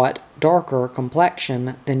somewhat darker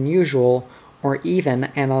complexion than usual, or even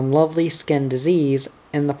an unlovely skin disease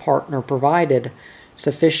in the partner provided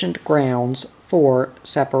sufficient grounds for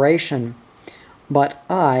separation. But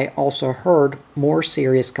I also heard more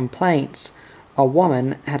serious complaints. A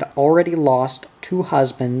woman had already lost 2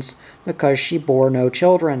 husbands because she bore no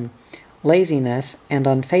children. Laziness and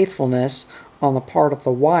unfaithfulness on the part of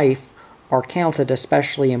the wife are counted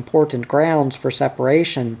especially important grounds for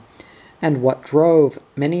separation, and what drove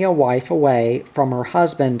many a wife away from her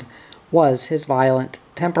husband was his violent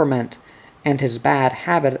temperament, and his bad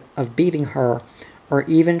habit of beating her, or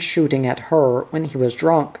even shooting at her when he was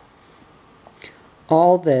drunk.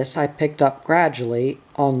 All this I picked up gradually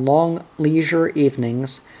on long leisure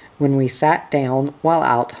evenings when we sat down while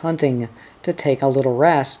out hunting to take a little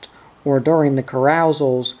rest, or during the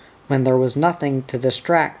carousals when there was nothing to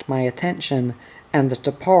distract my attention, and the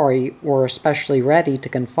Tupari were especially ready to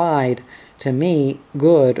confide to me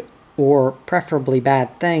good or preferably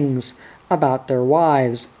bad things about their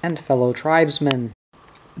wives and fellow tribesmen.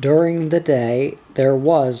 During the day there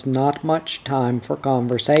was not much time for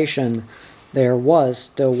conversation. There was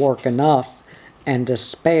still work enough, and to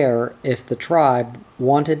spare if the tribe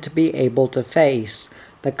wanted to be able to face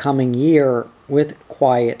the coming year with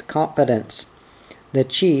quiet confidence. The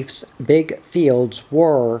chief's big fields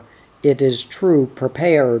were, it is true,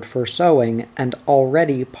 prepared for sowing and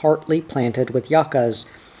already partly planted with yuccas,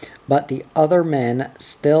 but the other men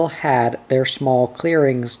still had their small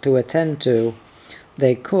clearings to attend to.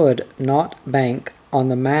 They could not bank on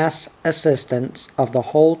the mass assistance of the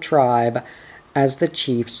whole tribe as the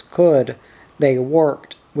chiefs could. They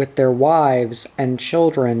worked with their wives and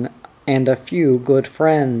children and a few good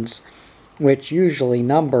friends, which usually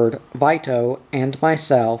numbered Vito and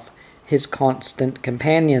myself, his constant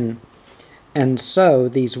companion. And so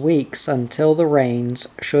these weeks until the rains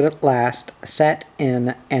should at last set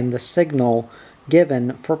in and the signal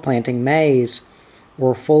given for planting maize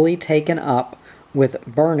were fully taken up with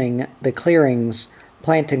burning the clearings,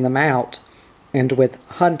 planting them out, and with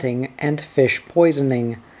hunting and fish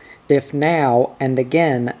poisoning. If now and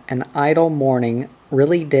again an idle morning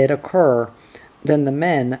really did occur, then the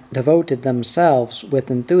men devoted themselves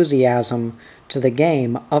with enthusiasm to the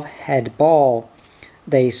game of head ball.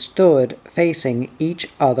 They stood facing each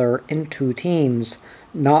other in two teams,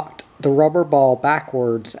 knocked the rubber ball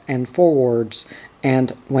backwards and forwards,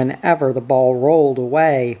 and whenever the ball rolled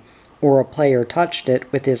away, or a player touched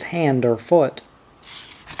it with his hand or foot,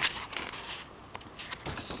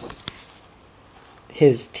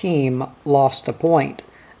 his team lost a point,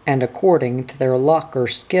 and according to their luck or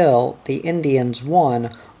skill, the Indians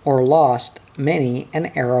won or lost many an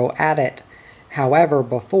arrow at it. However,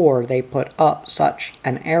 before they put up such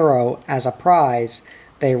an arrow as a prize,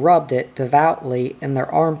 they rubbed it devoutly in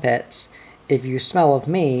their armpits. If you smell of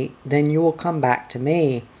me, then you will come back to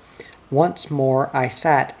me. Once more I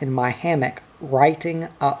sat in my hammock writing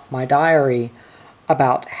up my diary.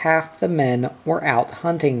 About half the men were out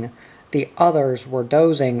hunting. The others were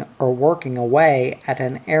dozing or working away at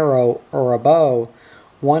an arrow or a bow.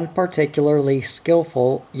 One particularly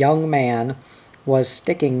skillful young man was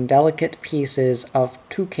sticking delicate pieces of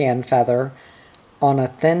toucan feather on a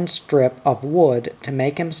thin strip of wood to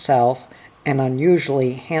make himself an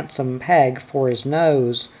unusually handsome peg for his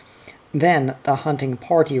nose. Then the hunting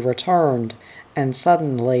party returned, and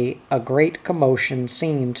suddenly a great commotion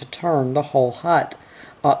seemed to turn the whole hut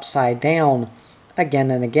upside down.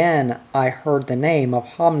 Again and again I heard the name of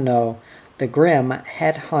Homno, the grim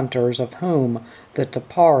head hunters of whom the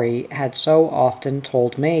Tupari had so often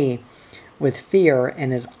told me. With fear in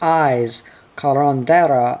his eyes,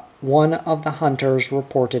 Carandera, one of the hunters,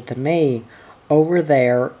 reported to me, "Over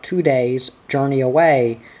there, 2 days' journey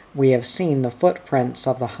away, we have seen the footprints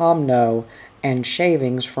of the Homno, and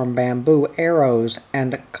shavings from bamboo arrows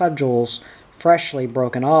and cudgels freshly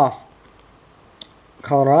broken off."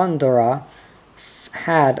 Carandera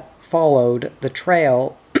had followed the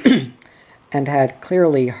trail and had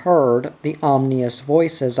clearly heard the ominous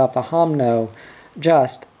voices of the Homno,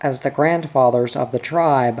 just as the grandfathers of the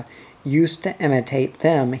tribe used to imitate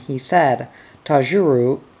them. He said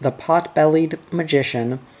Tajuru, the pot-bellied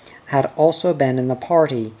magician, had also been in the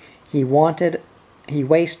party. He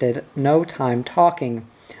wasted no time talking,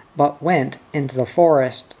 but went into the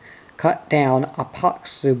forest, cut down a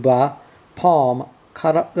paksuba palm,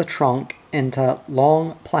 cut up the trunk into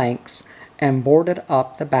long planks, and boarded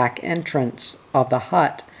up the back entrance of the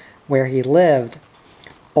hut where he lived.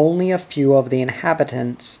 Only a few of the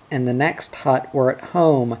inhabitants in the next hut were at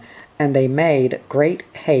home, and they made great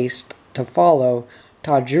haste to follow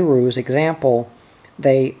Tajuru's example.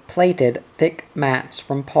 They plaited thick mats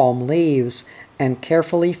from palm leaves and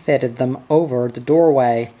carefully fitted them over the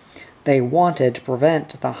doorway. They wanted to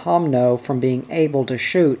prevent the Homno from being able to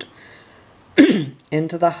shoot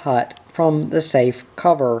into the hut from the safe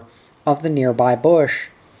cover of the nearby bush.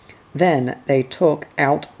 Then they took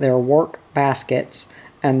out their work baskets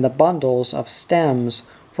and the bundles of stems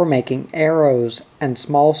for making arrows and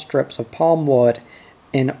small strips of palm wood,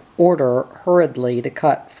 in order hurriedly to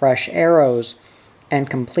cut fresh arrows and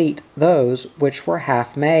complete those which were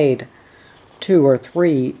half made. 2 or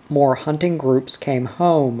 3 more hunting groups came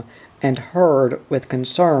home and heard with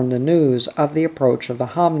concern the news of the approach of the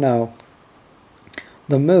Homno.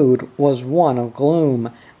 The mood was one of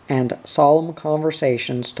gloom, and solemn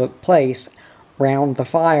conversations took place round the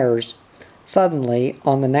fires. Suddenly,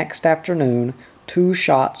 on the next afternoon, 2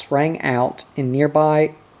 shots rang out in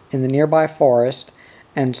the nearby forest,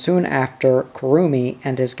 and soon after Kurumi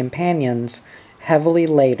and his companions, heavily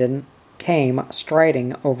laden, came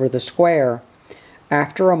striding over the square.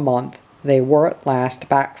 After a month, they were at last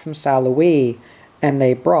back from Salouie, and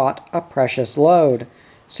they brought a precious load.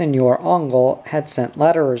 Senor Ongle had sent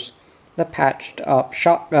letters, the patched-up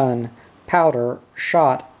shotgun, powder,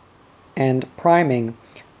 shot, and priming,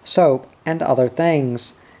 soap, and other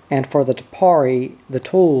things, and for the Tupari, the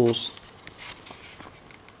tools.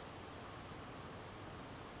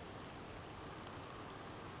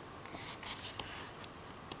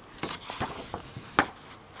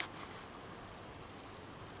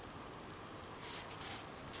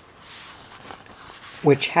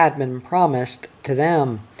 Which had been promised to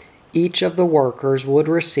them. Each of the workers would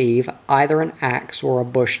receive either an axe or a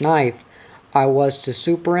bush knife. I was to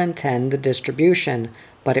superintend the distribution,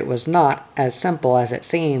 but it was not as simple as it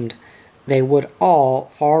seemed. They would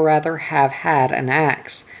all far rather have had an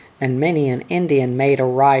axe, and many an Indian made a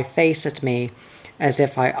wry face at me, as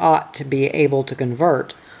if I ought to be able to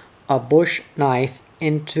convert a bush knife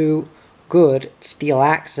into good steel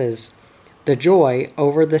axes. The joy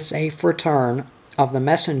over the safe return of the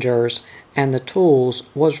messengers and the tools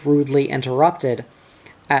was rudely interrupted.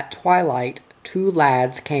 At twilight 2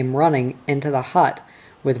 lads came running into the hut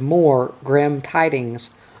with more grim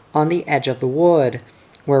tidings. On the edge of the wood,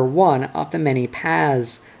 where one of the many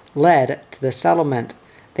paths led to the settlement,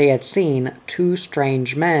 they had seen 2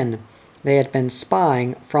 strange men. They had been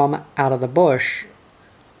spying from out of the bush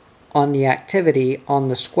on the activity on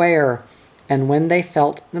the square, and when they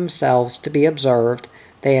felt themselves to be observed,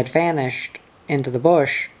 they had vanished into the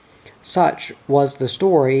bush. Such was the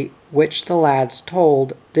story which the lads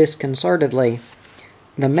told disconcertedly.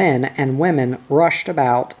 The men and women rushed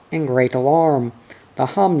about in great alarm. The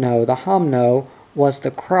humno was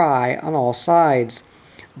the cry on all sides.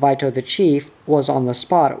 Vito the chief was on the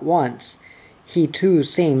spot at once. He too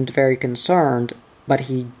seemed very concerned, but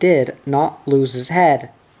he did not lose his head.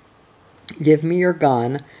 "Give me your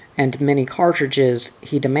gun and many cartridges,"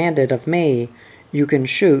 he demanded of me. "You can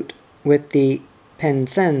shoot with the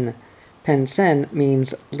pensin." Pensin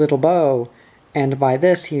means little bow, and by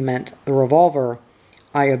this he meant the revolver.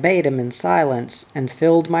 I obeyed him in silence, and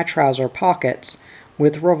filled my trouser pockets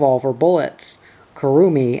with revolver bullets.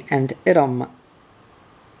 Kurumi and Idam,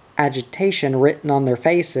 agitation written on their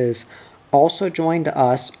faces, also joined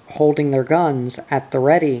us, holding their guns at the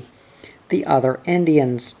ready. The other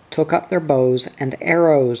Indians took up their bows and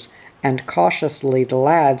arrows, and cautiously the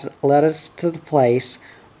lads led us to the place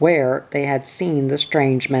where they had seen the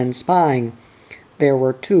strange men spying. There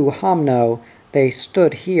were 2 humno. They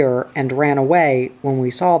stood here and ran away when we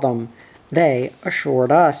saw them. They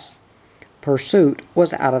assured us. Pursuit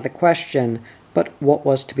was out of the question, but what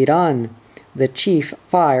was to be done? The chief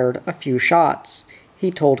fired a few shots. He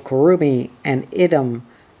told Kurumi and Idam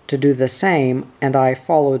to do the same, and I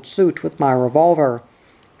followed suit with my revolver.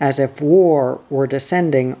 As if war were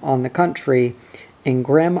descending on the country, in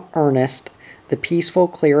grim earnest, the peaceful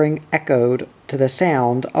clearing echoed to the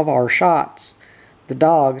sound of our shots. The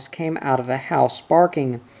dogs came out of the house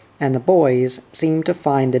barking, and the boys seemed to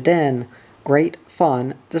find the din great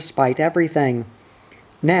fun despite everything.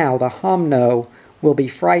 "Now the humno will be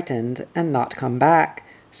frightened and not come back,"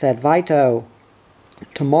 said Vito.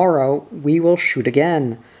 "Tomorrow we will shoot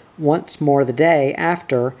again, once more the day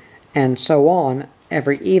after, and so on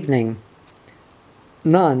every evening."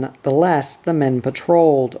 None the less the men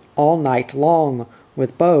patrolled all night long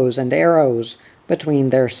with bows and arrows between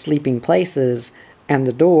their sleeping places and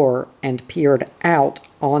the door, and peered out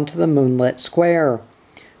onto the moonlit square.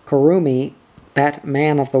 Kurumi, that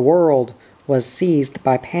man of the world, was seized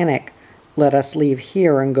by panic. "Let us leave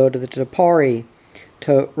here and go to the TUPARI,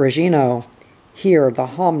 to Regino. Here the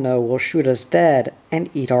humno will shoot us dead and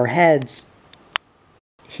eat our heads,"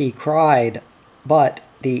 he cried. But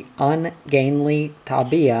the ungainly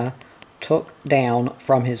Tabia took down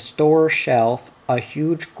from his store shelf a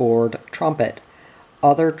huge gourd trumpet.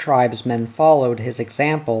 Other tribesmen followed his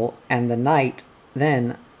example, and the night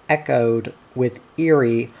then echoed with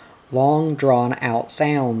eerie, long-drawn-out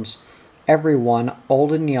sounds. Everyone,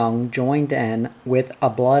 old and young, joined in with a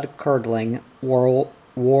blood-curdling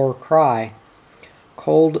war cry.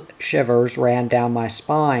 Cold shivers ran down my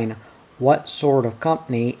spine. What sort of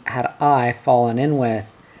company had I fallen in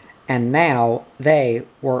with? And now they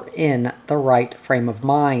were in the right frame of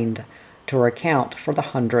mind to recount for the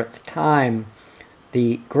 100th time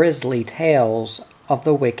the grisly tales of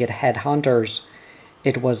the wicked head-hunters.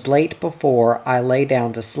 It was late before I lay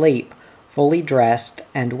down to sleep, fully dressed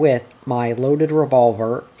and with my loaded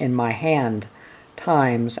revolver in my hand.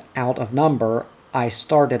 Times out of number I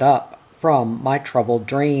started up from my troubled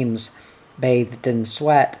dreams, bathed in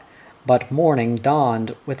sweat, but morning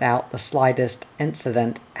dawned without the slightest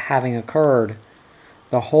incident having occurred.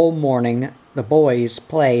 The whole morning the boys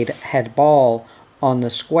played head ball on the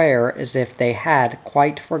square as if they had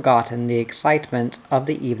quite forgotten the excitement of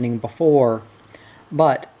the evening before.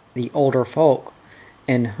 But the older folk,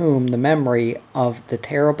 in whom the memory of the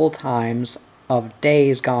terrible times of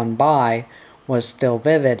days gone by was still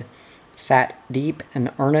vivid, sat deep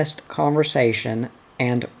in earnest conversation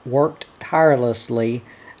and worked tirelessly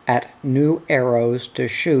at new arrows to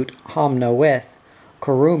shoot humno with.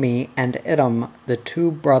 Kurumi and Idam, the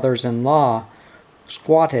 2 brothers-in-law,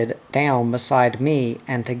 squatted down beside me,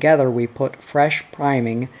 and together we put fresh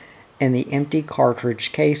priming in the empty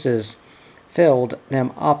cartridge cases, filled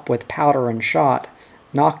them up with powder and shot,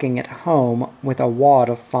 knocking it home with a wad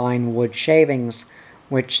of fine wood shavings,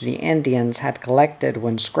 which the Indians had collected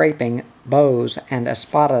when scraping bows and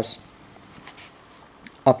espadas.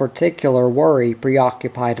 A particular worry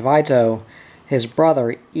preoccupied Vito. His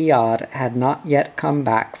brother Iad had not yet come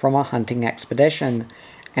back from a hunting expedition,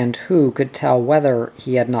 and who could tell whether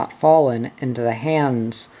he had not fallen into the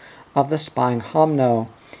hands of the spying Homno?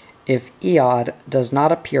 If Iad does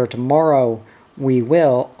not appear tomorrow, we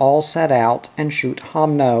will all set out and shoot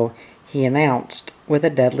Homno, he announced with a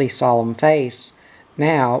deadly solemn face.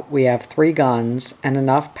 Now we have 3 guns and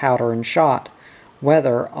enough powder and shot.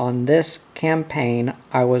 Whether on this campaign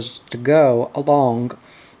I was to go along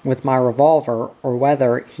with my revolver, or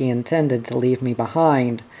whether he intended to leave me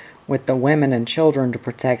behind with the women and children to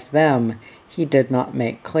protect them, he did not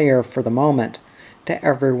make clear for the moment. To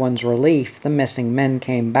everyone's relief, the missing men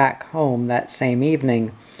came back home that same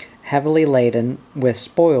evening, heavily laden with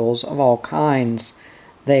spoils of all kinds.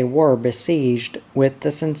 They were besieged with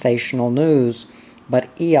the sensational news,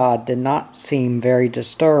 but Iad did not seem very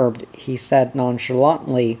disturbed. He said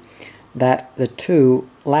nonchalantly that the 2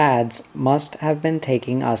 lads must have been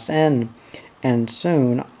taking us in, and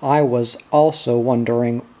soon I was also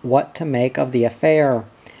wondering what to make of the affair.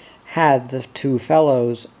 Had the 2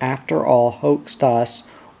 fellows, after all, hoaxed us,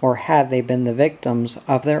 or had they been the victims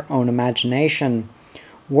of their own imagination?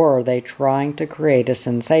 Were they trying to create a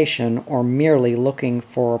sensation, or merely looking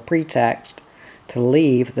for a pretext to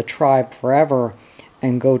leave the tribe forever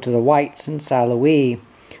and go to the whites in St. Louis?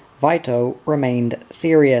 Vito remained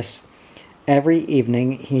serious. Every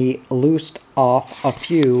evening he loosed off a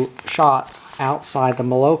few shots outside the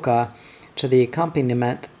Maloca to the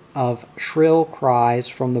accompaniment of shrill cries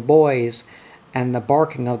from the boys and the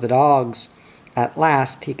barking of the dogs. At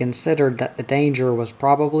last he considered that the danger was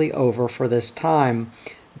probably over for this time.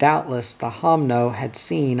 Doubtless the Homno had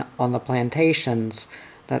seen on the plantations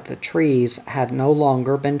that the trees had no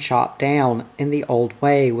longer been chopped down in the old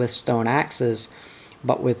way with stone axes,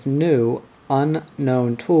 but with new,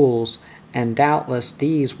 unknown tools, and doubtless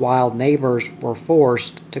these wild neighbors were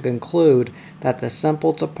forced to conclude that the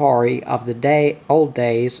simple Tupari of the old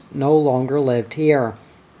days no longer lived here.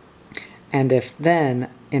 And if then,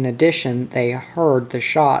 in addition, they heard the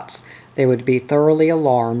shots, they would be thoroughly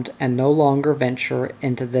alarmed and no longer venture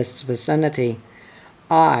into this vicinity.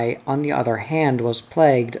 I, on the other hand, was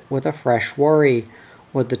plagued with a fresh worry.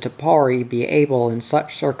 Would the Tupari be able in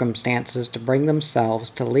such circumstances to bring themselves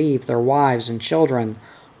to leave their wives and children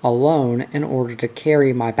alone in order to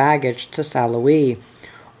carry my baggage to St. Louis?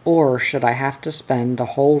 Or should I have to spend the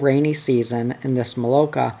whole rainy season in this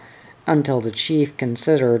Maloca until the chief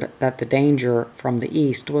considered that the danger from the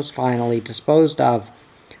east was finally disposed of?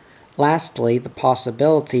 Lastly, the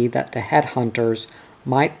possibility that the headhunters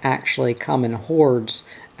might actually come in hordes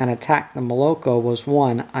and attack the Maloca was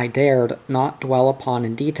one I dared not dwell upon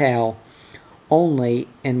in detail. Only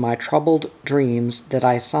in my troubled dreams did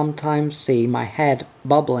I sometimes see my head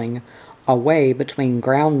bubbling away between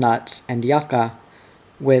ground nuts and yucca,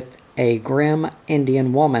 with a grim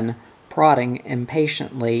Indian woman prodding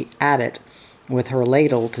impatiently at it with her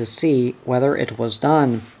ladle to see whether it was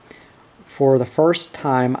done. For the first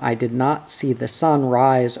time I did not see the sun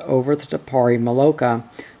rise over the Tupari Maloca.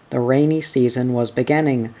 The rainy season was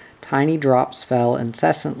beginning. Tiny drops fell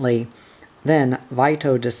incessantly. Then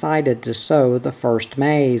Vito decided to sow the first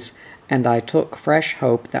maize, and I took fresh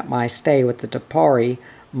hope that my stay with the Tupari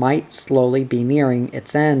might slowly be nearing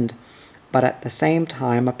its end. But at the same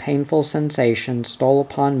time a painful sensation stole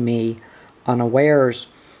upon me unawares.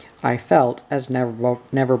 I felt, as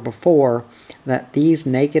never before, that these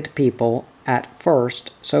naked people, at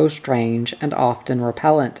first so strange and often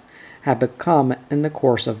repellent, had become in the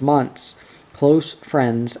course of months close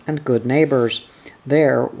friends and good neighbors.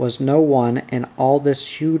 There was no one in all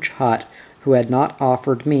this huge hut who had not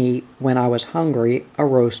offered me, when I was hungry, a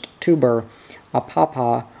roast tuber, a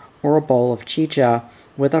papa, or a bowl of chicha,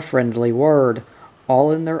 with a friendly word.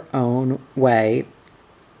 All in their own way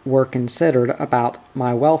were considered about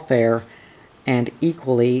my welfare, and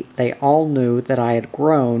equally they all knew that I had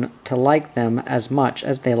grown to like them as much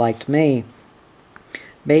as they liked me.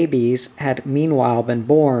 Babies had meanwhile been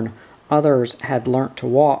born, others had learnt to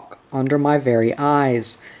walk under my very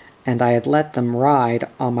eyes, and I had let them ride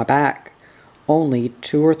on my back. Only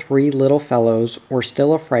 2 or 3 little fellows were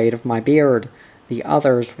still afraid of my beard. The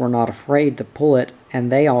others were not afraid to pull it,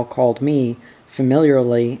 and they all called me,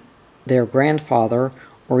 familiarly, their grandfather,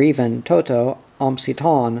 or even Toto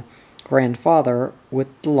Omsiton, grandfather with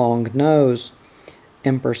the long nose.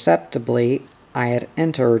 Imperceptibly I had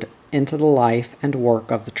entered into the life and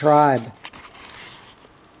work of the tribe.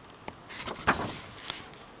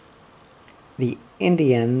 The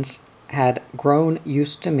Indians had grown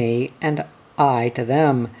used to me and I to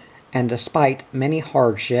them, and despite many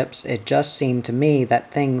hardships it just seemed to me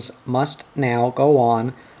that things must now go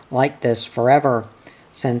on like this forever,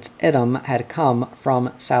 since Idam had come from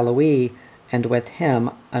Salouy, and with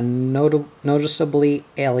him a noticeably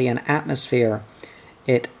alien atmosphere.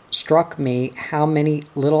 It struck me how many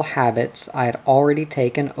little habits I had already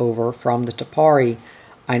taken over from the Tupari.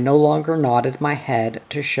 I no longer nodded my head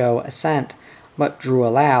to show assent, but drew a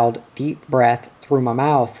loud, deep breath through my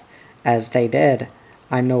mouth, as they did.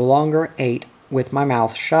 I no longer ate with my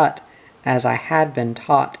mouth shut, as I had been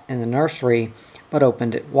taught in the nursery, but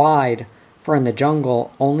opened it wide, for in the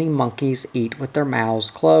jungle only monkeys eat with their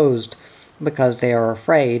mouths closed, because they are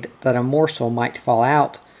afraid that a morsel might fall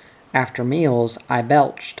out. After meals I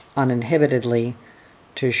belched uninhibitedly,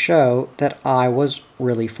 to show that I was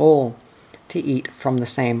really full. To eat from the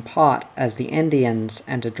same pot as the Indians,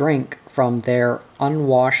 and to drink from their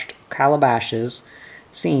unwashed calabashes,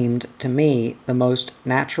 seemed to me the most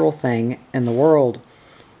natural thing in the world.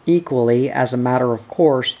 Equally, as a matter of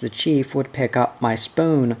course, the chief would pick up my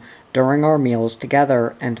spoon during our meals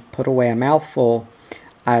together and put away a mouthful.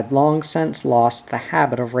 I had long since lost the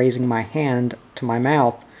habit of raising my hand to my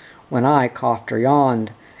mouth when I coughed or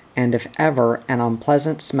yawned, and if ever an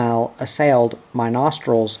unpleasant smell assailed my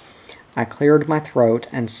nostrils, I cleared my throat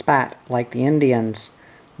and spat like the Indians.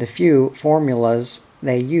 The few formulas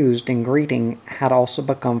they used in greeting had also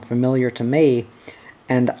become familiar to me,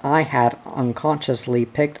 and I had unconsciously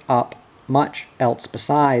picked up much else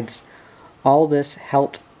besides. All this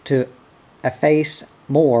helped to efface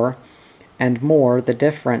more and more the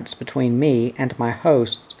difference between me and my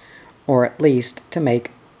hosts, or at least to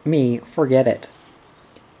make me forget it.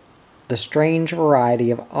 The strange variety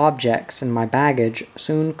of objects in my baggage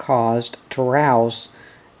soon caused to rouse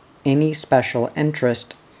any special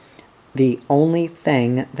interest. The only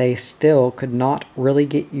thing they still could not really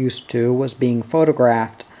get used to was being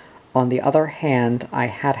photographed. On the other hand, I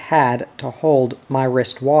had had to hold my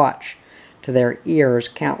wrist watch to their ears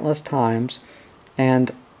countless times,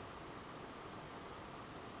 and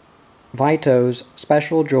Vito's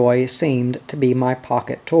special joy seemed to be my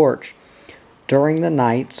pocket torch. During the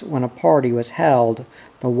nights when a party was held,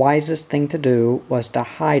 the wisest thing to do was to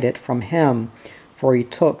hide it from him, for he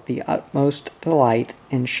took the utmost delight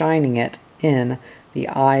in shining it in the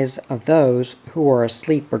eyes of those who were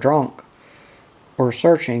asleep or drunk, or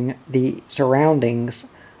searching the surroundings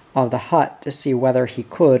of the hut to see whether he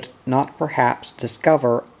could not perhaps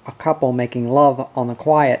discover a couple making love on the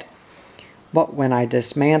quiet. But when I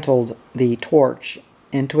dismantled the torch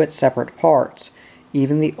into its separate parts,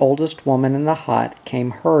 even the oldest woman in the hut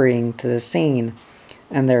came hurrying to the scene,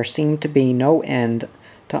 and there seemed to be no end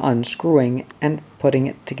to unscrewing and putting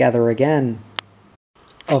it together again.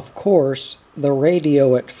 Of course, the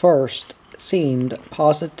radio at first seemed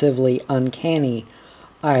positively uncanny.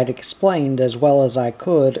 I had explained as well as I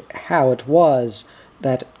could how it was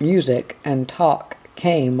that music and talk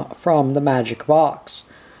came from the magic box,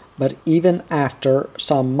 but even after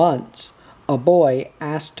some months, a boy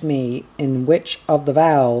asked me in which of the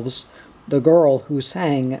valves the girl who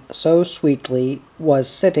sang so sweetly was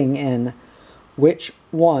sitting in, which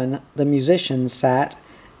one the musician sat,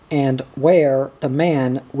 and where the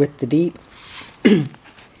man with the deep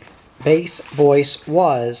bass voice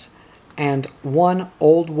was, and one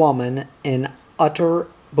old woman in utter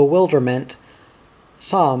bewilderment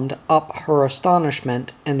summed up her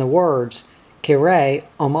astonishment in the words, "Kire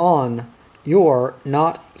on, you're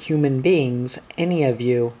not human beings, any of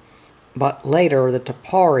you." But later the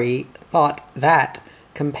Tupari thought that,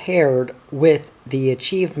 compared with the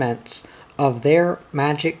achievements of their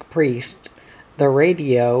magic priests, the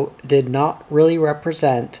radio did not really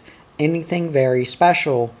represent anything very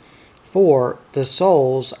special, for the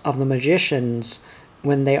souls of the magicians,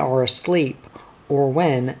 when they are asleep, or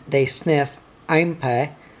when they sniff impe,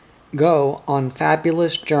 go on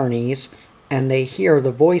fabulous journeys, and they hear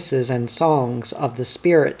the voices and songs of the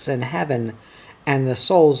spirits in heaven, and the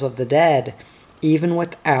souls of the dead, even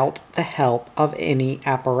without the help of any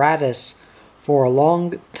apparatus. For a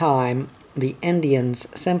long time the Indians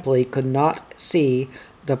simply could not see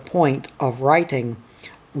the point of writing.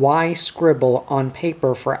 Why scribble on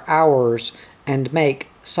paper for hours and make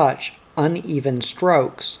such uneven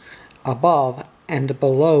strokes above and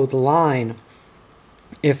below the line?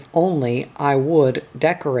 If only I would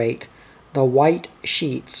decorate the white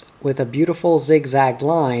sheets with a beautiful zigzag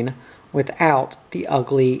line without the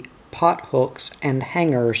ugly pothooks and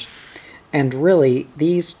hangers. And really,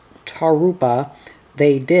 these tarupa,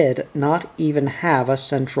 they did not even have a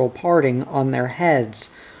central parting on their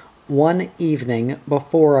heads. One evening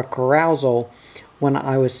before a carousal, when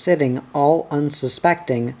I was sitting all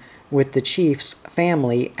unsuspecting with the chief's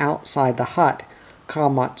family outside the hut,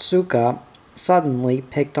 Kamatsuka suddenly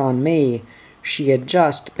picked on me. She had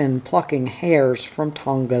just been plucking hairs from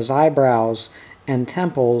Tonga's eyebrows and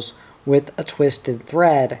temples with a twisted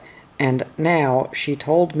thread, and now she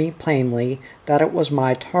told me plainly that it was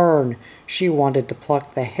my turn. She wanted to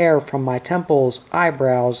pluck the hair from my temples,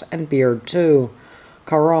 eyebrows, and beard too.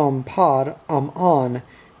 Karam Pod on,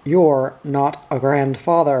 you're not a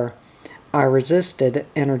grandfather. I resisted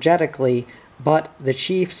energetically, but the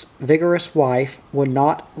chief's vigorous wife would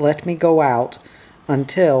not let me go out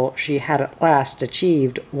until she had at last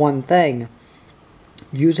achieved one thing.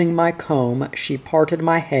 Using my comb, she parted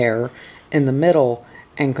my hair in the middle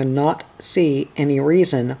and could not see any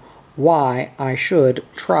reason why I should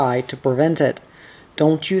try to prevent it.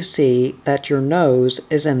 Don't you see that your nose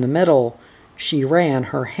is in the middle? She ran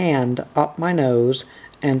her hand up my nose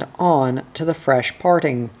and on to the fresh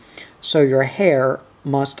parting. So your hair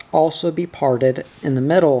must also be parted in the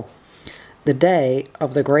middle. The day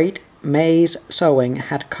of the great maize sowing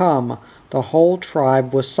had come. The whole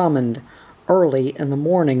tribe was summoned. Early in the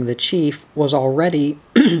morning the chief was already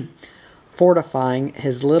fortifying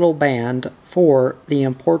his little band for the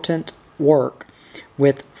important work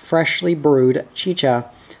with freshly brewed chicha.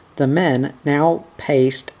 The men now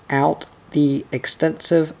paced out the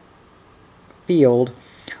extensive field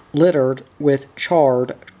littered with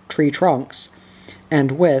charred tree trunks,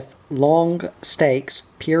 and with long stakes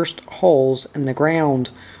pierced holes in the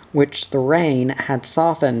ground which the rain had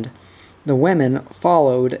softened. The women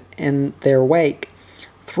followed in their wake,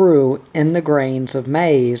 threw in the grains of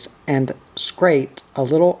maize, and scraped a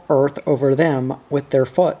little earth over them with their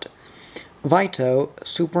foot. Vito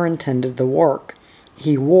superintended the work.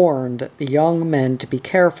 He warned the young men to be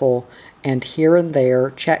careful, and here and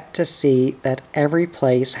there checked to see that every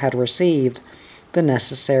place had received the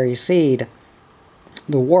necessary seed.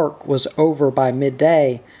 The work was over by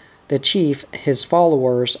midday. The chief, his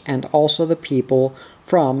followers, and also the people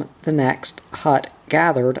from the next hut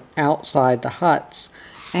gathered outside the huts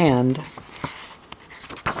and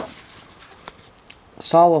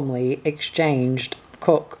solemnly exchanged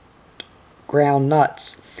cooked ground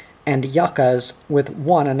nuts and yuccas with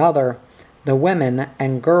one another. The women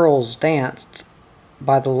and girls danced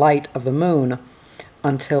by the light of the moon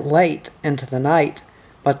until late into the night,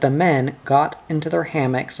 but the men got into their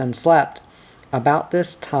hammocks and slept. About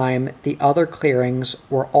this time the other clearings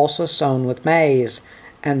were also sown with maize,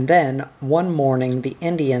 and then one morning the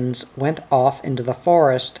Indians went off into the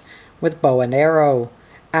forest with bow and arrow,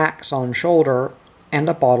 axe on shoulder, and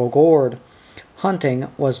a bottle gourd. Hunting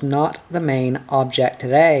was not the main object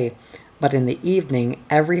today, but in the evening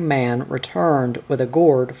every man returned with a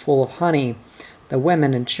gourd full of honey. The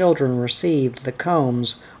women and children received the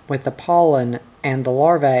combs with the pollen and the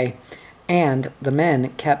larvae, and the men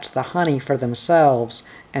kept the honey for themselves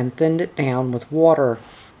and thinned it down with water.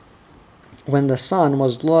 When the sun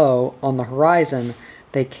was low on the horizon,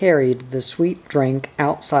 they carried the sweet drink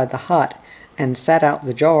outside the hut and set out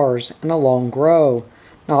the jars in a long row.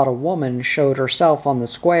 Not a woman showed herself on the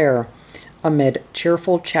square. Amid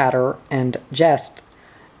cheerful chatter and jest,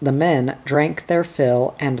 the men drank their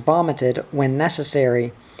fill and vomited when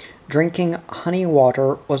necessary. Drinking honey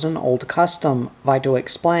water was an old custom, Vito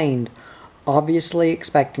explained, obviously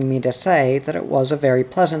expecting me to say that it was a very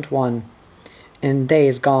pleasant one. In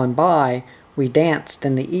days gone by, we danced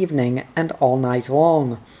in the evening and all night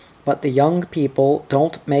long, but the young people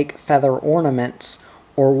don't make feather ornaments,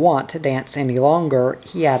 or want to dance any longer,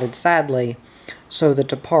 he added sadly. So the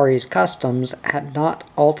TUPARI's customs had not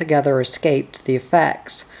altogether escaped the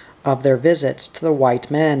effects of their visits to the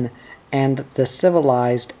white men and the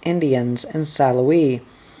civilized Indians in Salui.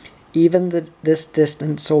 Even this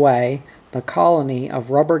distance away, the colony of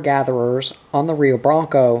rubber gatherers on the Rio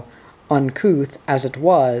Branco, uncouth as it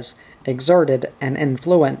was, exerted an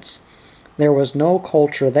influence. There was no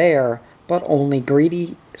culture there, but only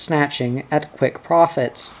greedy snatching at quick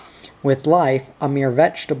profits, with life a mere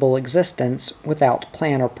vegetable existence without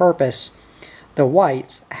plan or purpose. The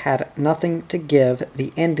whites had nothing to give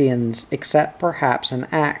the Indians except perhaps an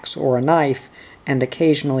axe or a knife, and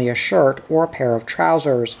occasionally a shirt or a pair of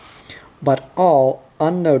trousers, but all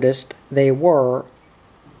unnoticed they were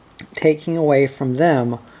taking away from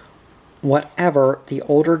them whatever the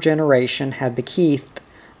older generation had bequeathed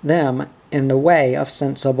them in the way of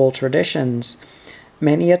sensible traditions.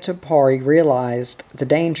 Many a Tupari realized the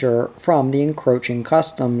danger from the encroaching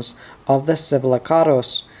customs of the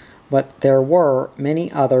civilizados, but there were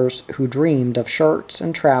many others who dreamed of shirts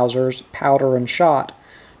and trousers, powder and shot,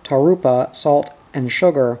 tarupa, salt and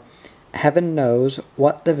sugar, Heaven knows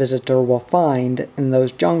what the visitor will find in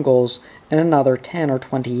those jungles in another 10 or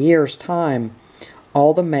 20 years' time.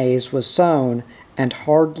 All the maize was sown, and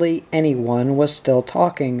hardly anyone was still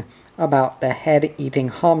talking about the head-eating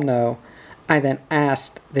homno. I then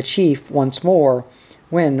asked the chief once more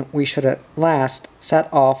when we should at last set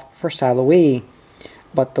off for Salouie,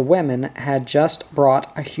 but the women had just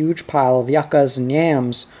brought a huge pile of yuccas and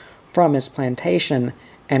yams from his plantation,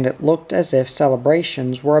 and it looked as if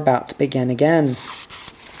celebrations were about to begin again.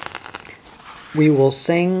 "We will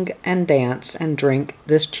sing and dance and drink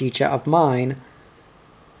this chicha of mine,"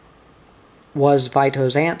 was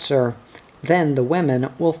Vito's answer. "Then the women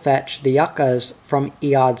will fetch the yuccas from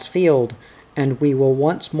Iad's field, and we will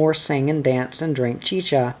once more sing and dance and drink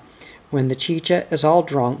chicha. When the chicha is all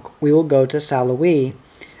drunk, we will go to Salouie."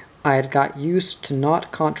 I had got used to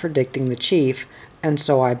not contradicting the chief, and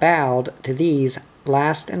so I bowed to these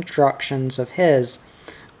last instructions of his,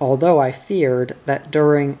 although I feared that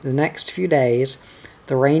during the next few days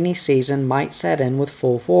the rainy season might set in with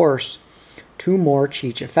full force. 2 more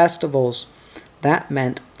chicha festivals. That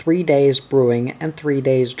meant 3 days brewing and 3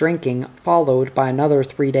 days drinking, followed by another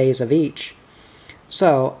 3 days of each.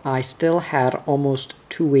 So I still had almost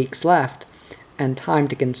 2 weeks left, and time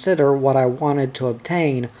to consider what I wanted to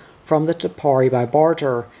obtain from the Tupari by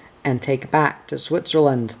barter, and take back to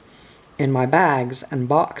Switzerland. In my bags and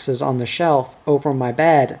boxes on the shelf over my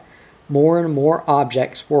bed, more and more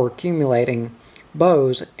objects were accumulating: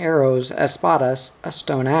 bows, arrows, espadas, a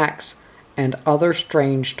stone axe, and other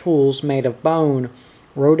strange tools made of bone,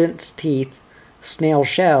 rodents' teeth, snail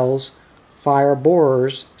shells, fire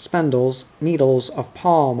borers, spindles, needles of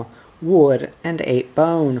palm, wood, and ape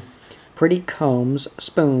bone, pretty combs,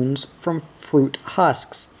 spoons from fruit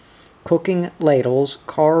husks, cooking ladles,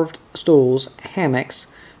 carved stools, hammocks,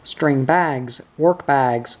 string bags, work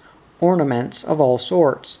bags, ornaments of all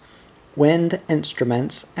sorts, wind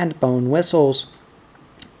instruments, and bone whistles.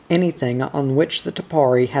 Anything on which the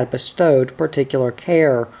Tupari had bestowed particular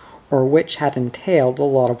care, or which had entailed a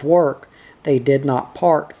lot of work, they did not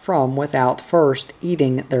part from without first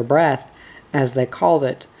eating their breath, as they called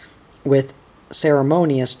it, with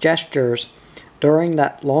ceremonious gestures. During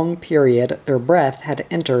that long period their breath had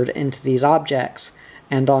entered into these objects,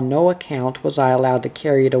 and on no account was I allowed to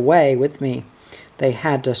carry it away with me. They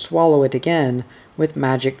had to swallow it again with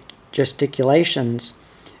magic gesticulations.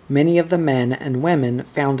 Many of the men and women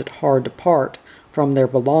found it hard to part from their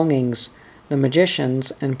belongings. The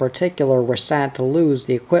magicians in particular were sad to lose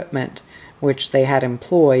the equipment which they had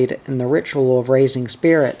employed in the ritual of raising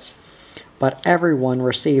spirits, but everyone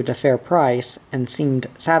received a fair price, and seemed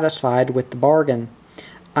satisfied with the bargain.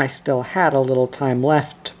 I still had a little time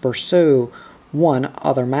left to pursue one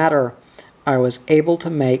other matter. I was able to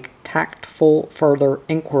make tactful further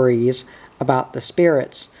inquiries about the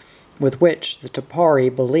spirits with which the Tupari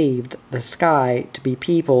believed the sky to be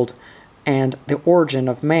peopled, and the origin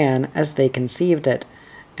of man as they conceived it,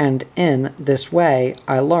 and in this way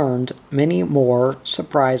I learned many more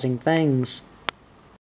surprising things.